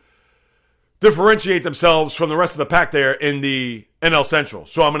to differentiate themselves from the rest of the pack there in the NL Central.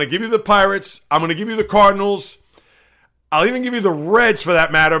 So I'm going to give you the Pirates. I'm going to give you the Cardinals. I'll even give you the Reds for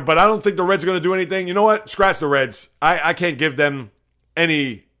that matter, but I don't think the Reds are going to do anything. You know what? Scratch the Reds. I can't give them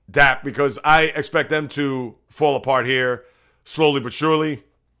any dap because I expect them to fall apart here slowly but surely.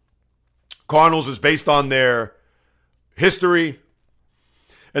 Cardinals is based on their history.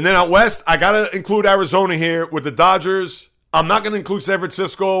 And then out west, I got to include Arizona here with the Dodgers. I'm not going to include San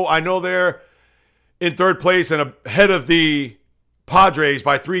Francisco. I know they're in 3rd place and ahead of the Padres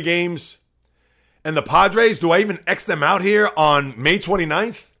by 3 games. And the Padres, do I even X them out here on May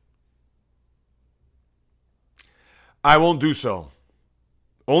 29th? I won't do so.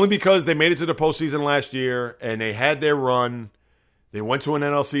 Only because they made it to the postseason last year and they had their run. They went to an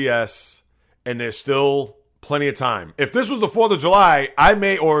NLCS and there's still plenty of time. If this was the 4th of July,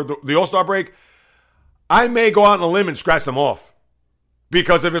 or the All-Star break, I may go out on a limb and scratch them off.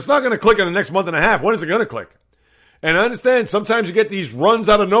 Because if it's not going to click in the next month and a half, when is it going to click? And I understand sometimes you get these runs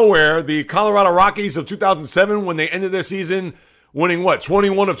out of nowhere. The Colorado Rockies of 2007, when they ended their season winning,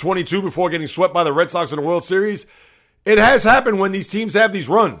 21 of 22 before getting swept by the Red Sox in the World Series. It has happened when these teams have these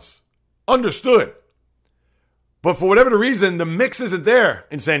runs. Understood. But for whatever the reason, the mix isn't there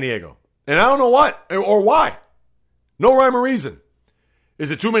in San Diego. And I don't know what or why. No rhyme or reason.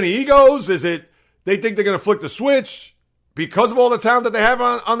 Is it too many egos? Is it they think they're going to flick the switch because of all the talent that they have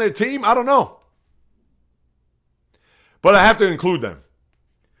on their team? I don't know. But I have to include them.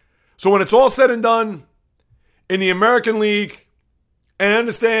 So when it's all said and done, in the American League, and I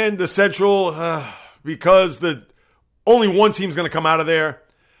understand the Central, because the only one team's going to come out of there,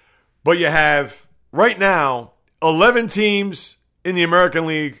 but you have, right now, 11 teams in the American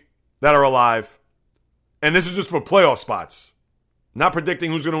League that are alive. And this is just for playoff spots. Not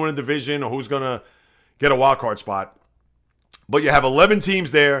predicting who's going to win a division or who's going to get a wild card spot. But you have 11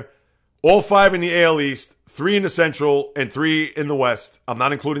 teams there, all 5 in the AL East, 3 in the Central, and 3 in the West. I'm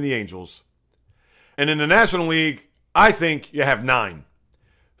not including the Angels. And in the National League, I think you have 9.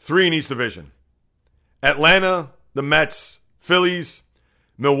 3 in each division. Atlanta, the Mets, Phillies,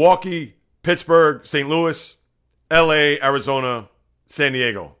 Milwaukee, Pittsburgh, St. Louis, LA, Arizona, San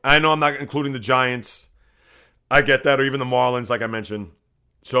Diego. I know I'm not including the Giants. I get that, or even the Marlins, like I mentioned.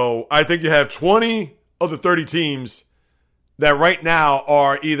 So I think you have 20 of the 30 teams that right now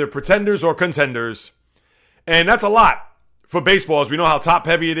are either pretenders or contenders. And that's a lot for baseball, as we know how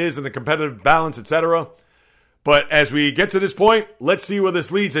top-heavy it is and the competitive balance, etc. But as we get to this point, let's see where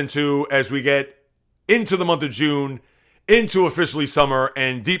this leads into as we get into the month of June, into officially summer,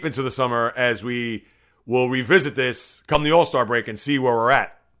 and deep into the summer as we will revisit this come the All-Star break and see where we're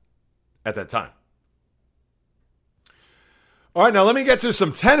at that time. All right, now let me get to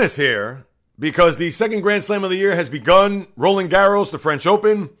some tennis here because the second Grand Slam of the year has begun. Roland Garros, the French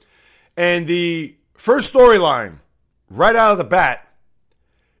Open. And the first storyline right out of the bat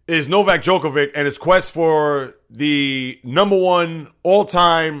is Novak Djokovic and his quest for the number one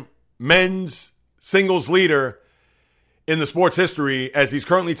all-time men's singles leader in the sport's history, as he's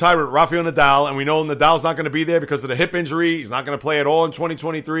currently tied with Rafael Nadal. And we know Nadal's not going to be there because of the hip injury. He's not going to play at all in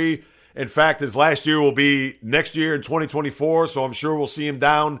 2023. In fact, his last year will be next year in 2024. So I'm sure we'll see him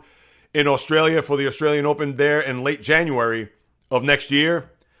down in Australia for the Australian Open there in late January of next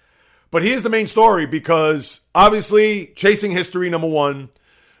year. But here's the main story because obviously chasing history, number one.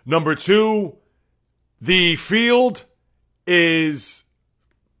 Number two, the field is,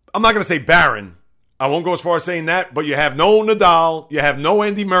 I'm not going to say barren. I won't go as far as saying that, but you have no Nadal. You have no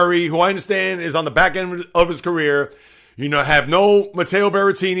Andy Murray, who I understand is on the back end of his career. You know, have no Matteo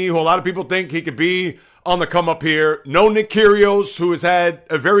Berrettini, who a lot of people think he could be on the come up here. No Nick Kyrgios, who has had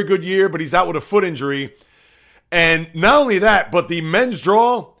a very good year, but he's out with a foot injury. And not only that, but the men's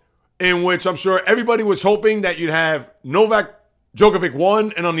draw, in which I'm sure everybody was hoping that you'd have Novak Djokovic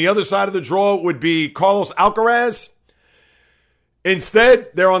 1, and on the other side of the draw would be Carlos Alcaraz. Instead,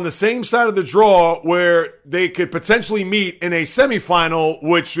 they're on the same side of the draw where they could potentially meet in a semifinal,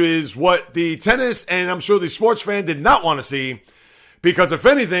 which is what the tennis and I'm sure the sports fan did not want to see. Because if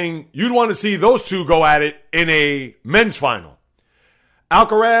anything, you'd want to see those two go at it in a men's final.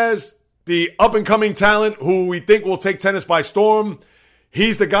 Alcaraz, the up-and-coming talent who we think will take tennis by storm,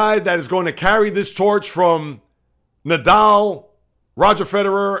 he's the guy that is going to carry this torch from Nadal, Roger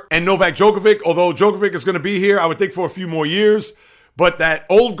Federer, and Novak Djokovic. Although Djokovic is going to be here, I would think, for a few more years. But that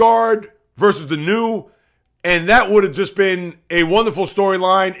old guard versus the new, and that would have just been a wonderful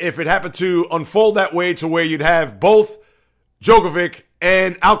storyline if it happened to unfold that way, to where you'd have both Djokovic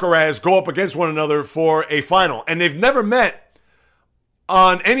and Alcaraz go up against one another for a final. And they've never met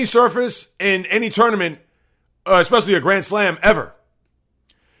on any surface in any tournament, especially a Grand Slam, ever.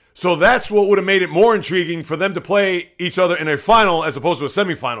 So that's what would have made it more intriguing for them to play each other in a final as opposed to a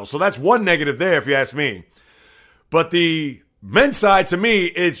semifinal. So that's one negative there, if you ask me. But the men's side, to me,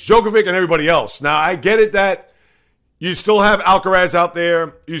 it's Djokovic and everybody else. Now, I get it that you still have Alcaraz out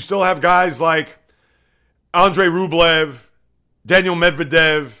there. You still have guys like Andrei Rublev, Daniel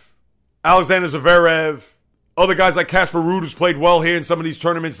Medvedev, Alexander Zverev, other guys like Casper Ruud, who's played well here in some of these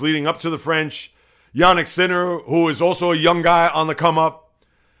tournaments leading up to the French, Yannick Sinner, who is also a young guy on the come-up,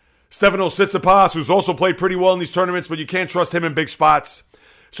 Stefanos Tsitsipas, who's also played pretty well in these tournaments, but you can't trust him in big spots.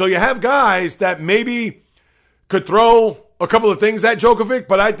 So you have guys that maybe could throw a couple of things at Djokovic,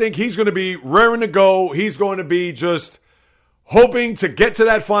 but I think he's going to be raring to go. He's going to be just hoping to get to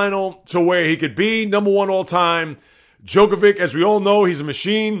that final to where he could be number one all time. Djokovic, as we all know, he's a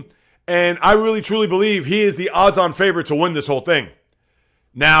machine, and I really truly believe he is the odds-on favorite to win this whole thing.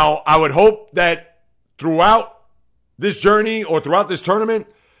 Now, I would hope that throughout this journey or throughout this tournament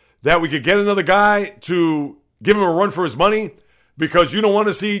that we could get another guy to give him a run for his money because you don't want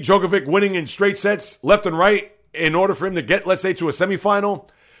to see Djokovic winning in straight sets left and right in order for him to get, let's say, to a semifinal.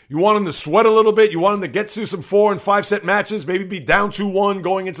 You want him to sweat a little bit. You want him to get to some 4 and 5 set matches, maybe be down 2-1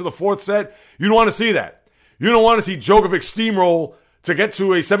 going into the 4th set. You don't want to see that. You don't want to see Djokovic steamroll to get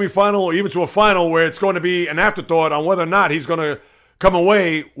to a semifinal or even to a final where it's going to be an afterthought on whether or not he's going to come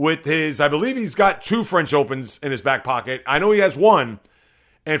away with his, I believe he's got 2 French Opens in his back pocket. I know he has 1.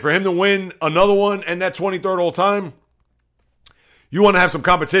 And for him to win another one and that 23rd all time, you want to have some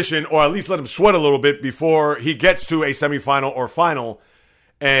competition or at least let him sweat a little bit before he gets to a semifinal or final.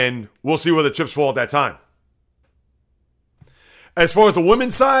 And we'll see where the chips fall at that time. As far as the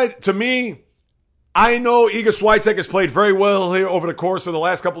women's side, to me, I know Iga Swiatek has played very well here over the course of the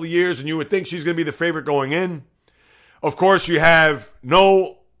last couple of years, and you would think she's going to be the favorite going in. Of course, you have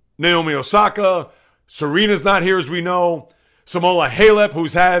no Naomi Osaka. Serena's not here, as we know. Simona Halep,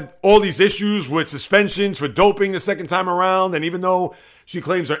 who's had all these issues with suspensions for doping the second time around, and even though she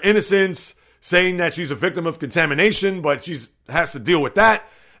claims her innocence, saying that she's a victim of contamination, but she has to deal with that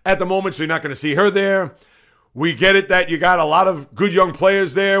at the moment, so you're not going to see her there. We get it that you got a lot of good young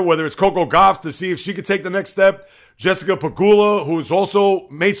players there, whether it's Coco Gauff to see if she could take the next step. Jessica Pegula, who's also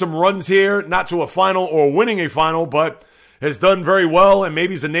made some runs here, not to a final or winning a final, but has done very well and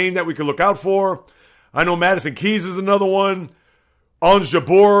maybe is a name that we could look out for. I know Madison Keys is another one. Ons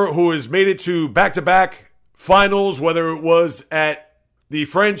Jabeur, who has made it to back-to-back finals, whether it was at the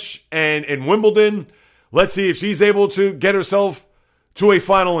French and in Wimbledon. Let's see if she's able to get herself to a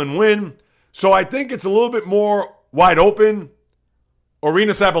final and win. So I think it's a little bit more wide open.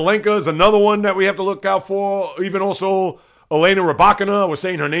 Arina Sabalenka is another one that we have to look out for. Even also Elena Rybakina. We're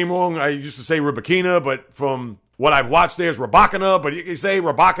saying her name wrong. I used to say Rybakina, but from what I've watched there's Rybakina. But you can say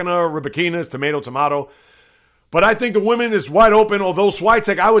Rybakina, Rybakina is tomato. But I think the women is wide open. Although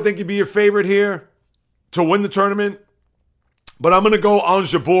Swiatek, I would think he'd be your favorite here to win the tournament. But I'm going to go on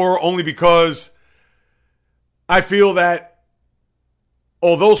Jabeur only because I feel that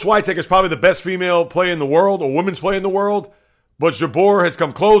although Swiatek is probably the best female player in the world or women's player in the world, but Jabeur has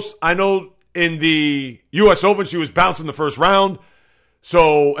come close. I know in the U.S. Open she was bounced in the first round.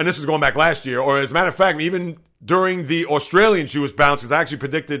 So, and this was going back last year. Or as a matter of fact, even during the Australian she was bounced because I actually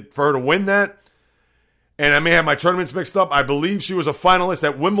predicted for her to win that. And I may have my tournaments mixed up. I believe she was a finalist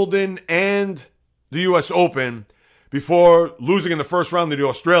at Wimbledon and the U.S. Open before losing in the first round to the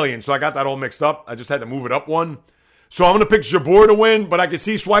Australian. So I got that all mixed up. I just had to move it up one. So I'm going to pick Jabeur to win, but I could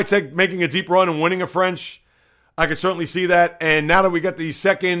see Swiatek making a deep run and winning a French. I could certainly see that. And now that we got the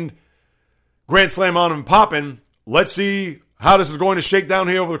second Grand Slam on and popping, let's see how this is going to shake down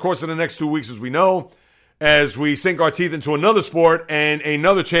here over the course of the next 2 weeks, as we know, as we sink our teeth into another sport and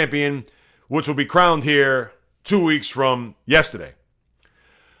another champion, which will be crowned here 2 weeks from yesterday.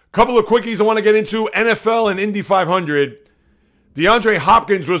 Couple of quickies I want to get into. NFL and Indy 500. DeAndre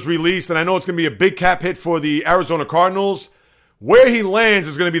Hopkins was released, and I know it's going to be a big cap hit for the Arizona Cardinals. Where he lands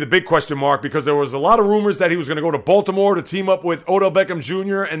is going to be the big question mark because there was a lot of rumors that he was going to go to Baltimore to team up with Odell Beckham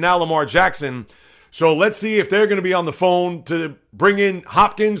Jr. and now Lamar Jackson. So let's see if they're going to be on the phone to bring in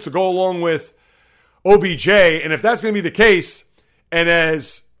Hopkins to go along with OBJ. And if that's going to be the case, and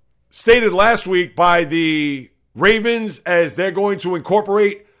as stated last week by the Ravens, as they're going to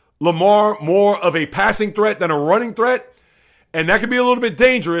incorporate Lamar more of a passing threat than a running threat, and that could be a little bit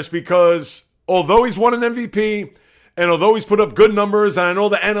dangerous because although he's won an MVP and although he's put up good numbers, and I know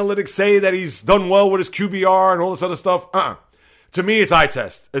the analytics say that he's done well with his QBR and all this other stuff, to me it's eye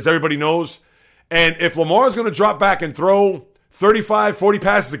test, as everybody knows. And if Lamar's going to drop back and throw 35, 40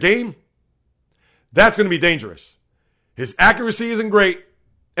 passes a game, that's going to be dangerous. His accuracy isn't great.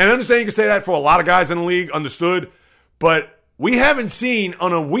 And I understand you can say that for a lot of guys in the league, understood. But we haven't seen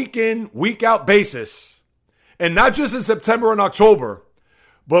on a week in, week out basis, and not just in September and October,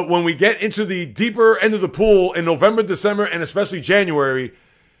 but when we get into the deeper end of the pool in November, December, and especially January,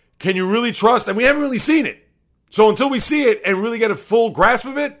 can you really trust? And we haven't really seen it. So until we see it and really get a full grasp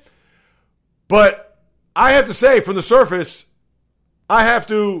of it, but I have to say, from the surface, I have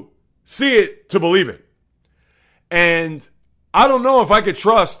to see it to believe it. And I don't know if I could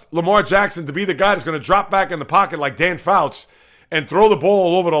trust Lamar Jackson to be the guy that's going to drop back in the pocket like Dan Fouts and throw the ball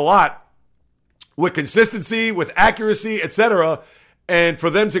all over the lot with consistency, with accuracy, etc., and for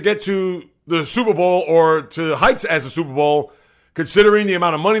them to get to the Super Bowl or to heights as a Super Bowl, considering the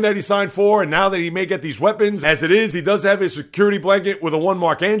amount of money that he signed for, and now that he may get these weapons. As it is, he does have his security blanket with a one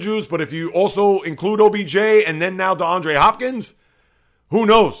Mark Andrews, but if you also include OBJ and then now DeAndre Hopkins, who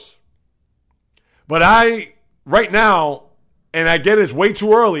knows? But right now, and I get it's way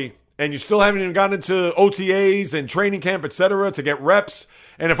too early, and you still haven't even gotten into OTAs and training camp, etc., to get reps.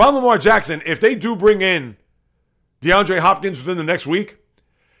 And if I'm Lamar Jackson, if they do bring in DeAndre Hopkins within the next week,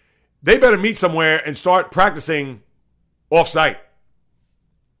 they better meet somewhere and start practicing off-site.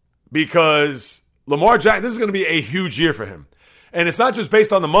 Because Lamar Jackson, this is going to be a huge year for him. And it's not just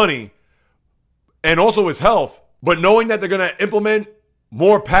based on the money and also his health, but knowing that they're going to implement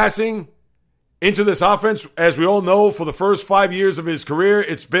more passing into this offense. As we all know, for the first 5 years of his career,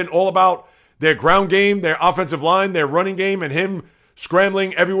 it's been all about their ground game, their offensive line, their running game, and him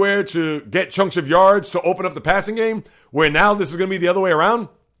scrambling everywhere to get chunks of yards to open up the passing game, where now this is going to be the other way around.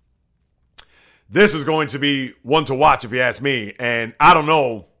 This is going to be one to watch if you ask me. And I don't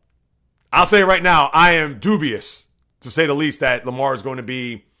know. I'll say it right now, I am dubious, to say the least, that Lamar is going to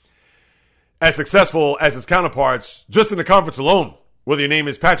be as successful as his counterparts just in the conference alone, whether your name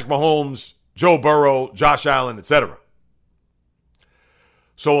is Patrick Mahomes, Joe Burrow, Josh Allen, etc.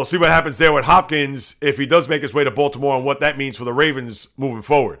 So we'll see what happens there with Hopkins if he does make his way to Baltimore and what that means for the Ravens moving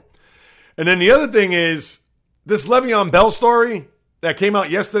forward. And then the other thing is this Le'Veon Bell story that came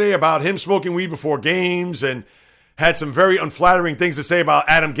out yesterday about him smoking weed before games and had some very unflattering things to say about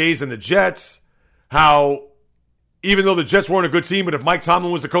Adam Gase and the Jets. How even though the Jets weren't a good team, but if Mike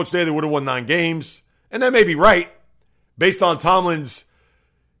Tomlin was the coach there, they would have won 9 games. And that may be right, based on Tomlin's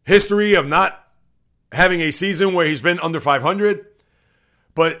history of not having a season where he's been under 500.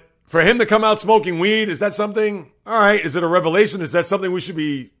 But for him to come out smoking weed, is that something? All right, is it a revelation? Is that something we should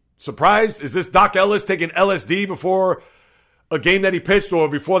be surprised? Is this Doc Ellis taking LSD before a game that he pitched or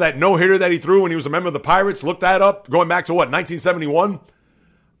before that no-hitter that he threw when he was a member of the Pirates? Look that up, going back to 1971?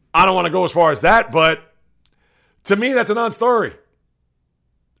 I don't want to go as far as that, but to me, that's a non-story.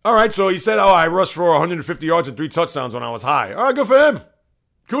 All right, so he said, I rushed for 150 yards and 3 touchdowns when I was high. All right, good for him.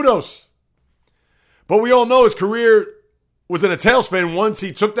 Kudos. But we all know his career was in a tailspin once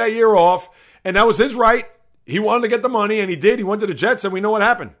he took that year off, and that was his right. He wanted to get the money, and he did. He went to the Jets, and we know what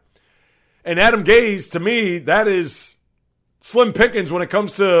happened. And Adam Gase, to me, that is slim pickings when it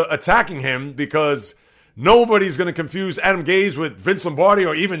comes to attacking him, because nobody's going to confuse Adam Gase with Vince Lombardi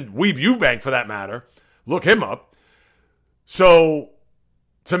or even Weeb Eubank for that matter. Look him up. So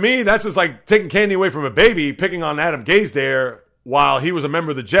to me, that's just like taking candy away from a baby, picking on Adam Gase there while he was a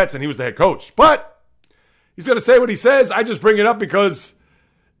member of the Jets and he was the head coach. But he's going to say what he says. I just bring it up because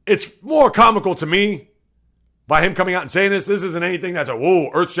it's more comical to me by him coming out and saying this. This isn't anything that's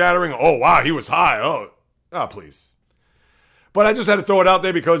earth-shattering. Oh, wow, he was high. Oh, please. But I just had to throw it out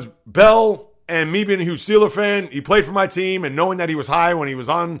there because Bell, and me being a huge Steeler fan, he played for my team, and knowing that he was high when he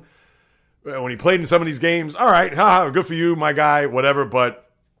played in some of these games, all right, good for you, my guy, whatever. But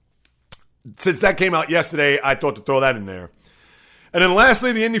since that came out yesterday, I thought to throw that in there. And then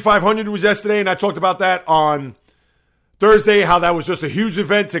lastly, the Indy 500 was yesterday, and I talked about that on Thursday, how that was just a huge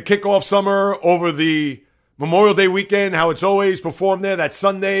event to kick off summer over the Memorial Day weekend, how it's always performed there that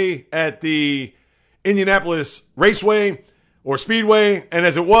Sunday at the Indianapolis Raceway or Speedway. And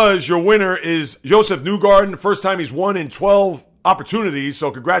as it was, your winner is Josef Newgarden. First time he's won in 12 opportunities. So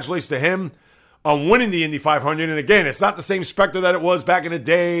congratulations to him on winning the Indy 500. And again, it's not the same specter that it was back in the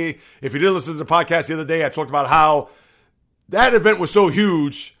day. If you did listen to the podcast the other day, I talked about how that event was so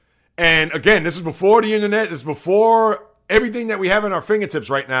huge. And again, this is before the internet. This is before everything that we have in our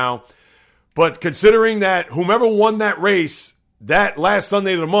fingertips right now. But considering that whomever won that race that last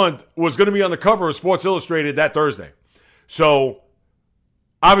Sunday of the month was going to be on the cover of Sports Illustrated that Thursday. So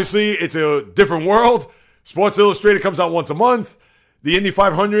obviously it's a different world. Sports Illustrated comes out once a month. The Indy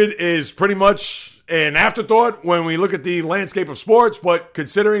 500 is pretty much an afterthought when we look at the landscape of sports. But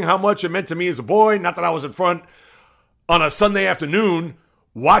considering how much it meant to me as a boy, not that I was in front on a Sunday afternoon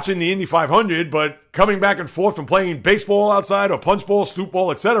watching the Indy 500, but coming back and forth from playing baseball outside or punch ball, stoop ball,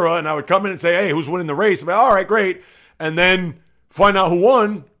 etc. And I would come in and say, hey, who's winning the race? I'm like, all right, great. And then find out who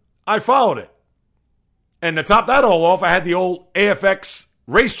won. I followed it. And to top that all off, I had the old AFX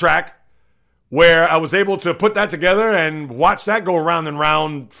racetrack where I was able to put that together and watch that go round and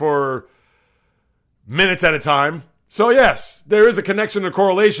round for minutes at a time. So yes, there is a connection and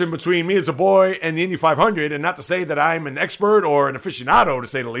correlation between me as a boy and the Indy 500, and not to say that I'm an expert or an aficionado, to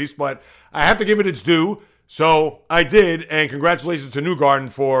say the least, but I have to give it its due. So I did, and congratulations to Newgarden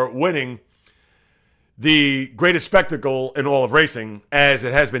for winning the greatest spectacle in all of racing, as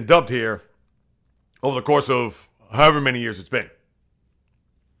it has been dubbed here over the course of however many years it's been.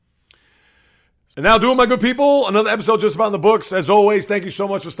 And now, doing my good people, another episode just about in the books. As always, thank you so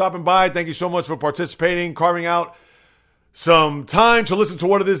much for stopping by. Thank you so much for participating, carving out some time to listen to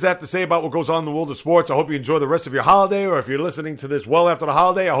what it is I have to say about what goes on in the world of sports. I hope you enjoy the rest of your holiday, or if you're listening to this well after the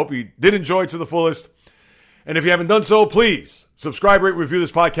holiday, I hope you did enjoy to the fullest. And if you haven't done so, please subscribe, rate, review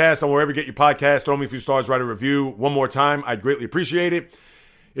this podcast on wherever you get your podcast. Throw me a few stars, write a review. One more time, I'd greatly appreciate it.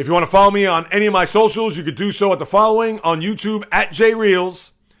 If you want to follow me on any of my socials, you could do so at the following: on YouTube at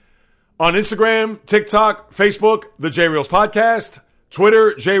JReels, on Instagram, TikTok, Facebook, the JReels Podcast,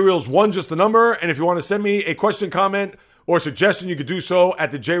 Twitter, JReels1, just the number. And if you want to send me a question, comment, or suggestion, you could do so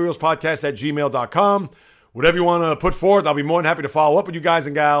at the JReelsPodcast at gmail.com. Whatever you want to put forth, I'll be more than happy to follow up with you guys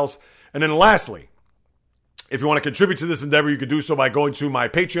and gals. And then lastly, if you want to contribute to this endeavor, you can do so by going to my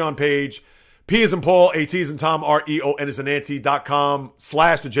Patreon page, P as in Paul, A T as in Tom, REON as in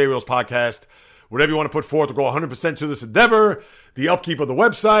Nancy.com/the JReels Podcast. Whatever you want to put forth will go 100% to this endeavor, the upkeep of the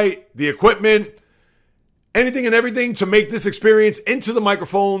website, the equipment, anything and everything to make this experience into the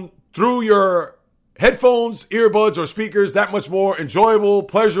microphone through your headphones, earbuds, or speakers that much more enjoyable,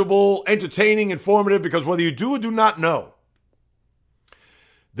 pleasurable, entertaining, informative, because whether you do or do not know,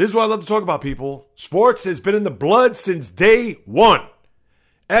 this is what I love to talk about, people. Sports has been in the blood since day one.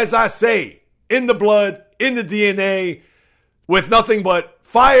 As I say, in the blood, in the DNA, with nothing but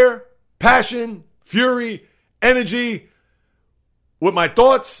fire, passion, fury, energy, with my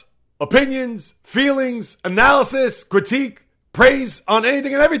thoughts, opinions, feelings, analysis, critique, praise on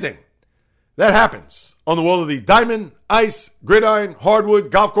anything and everything that happens on the world of the diamond, ice, gridiron, hardwood,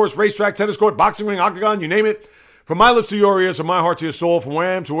 golf course, racetrack, tennis court, boxing ring, octagon, you name it. From my lips to your ears, from my heart to your soul, from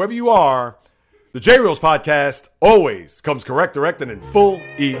where I am to wherever you are, the JReels Podcast always comes correct, direct, and in full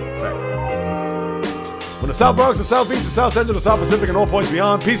effect. From the South Bronx, the South Beach, the South Central, the South Pacific, and all points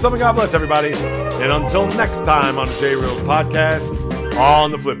beyond, peace, love, and God bless everybody. And until next time on the JReels Podcast,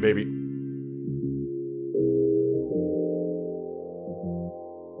 on the flip, baby.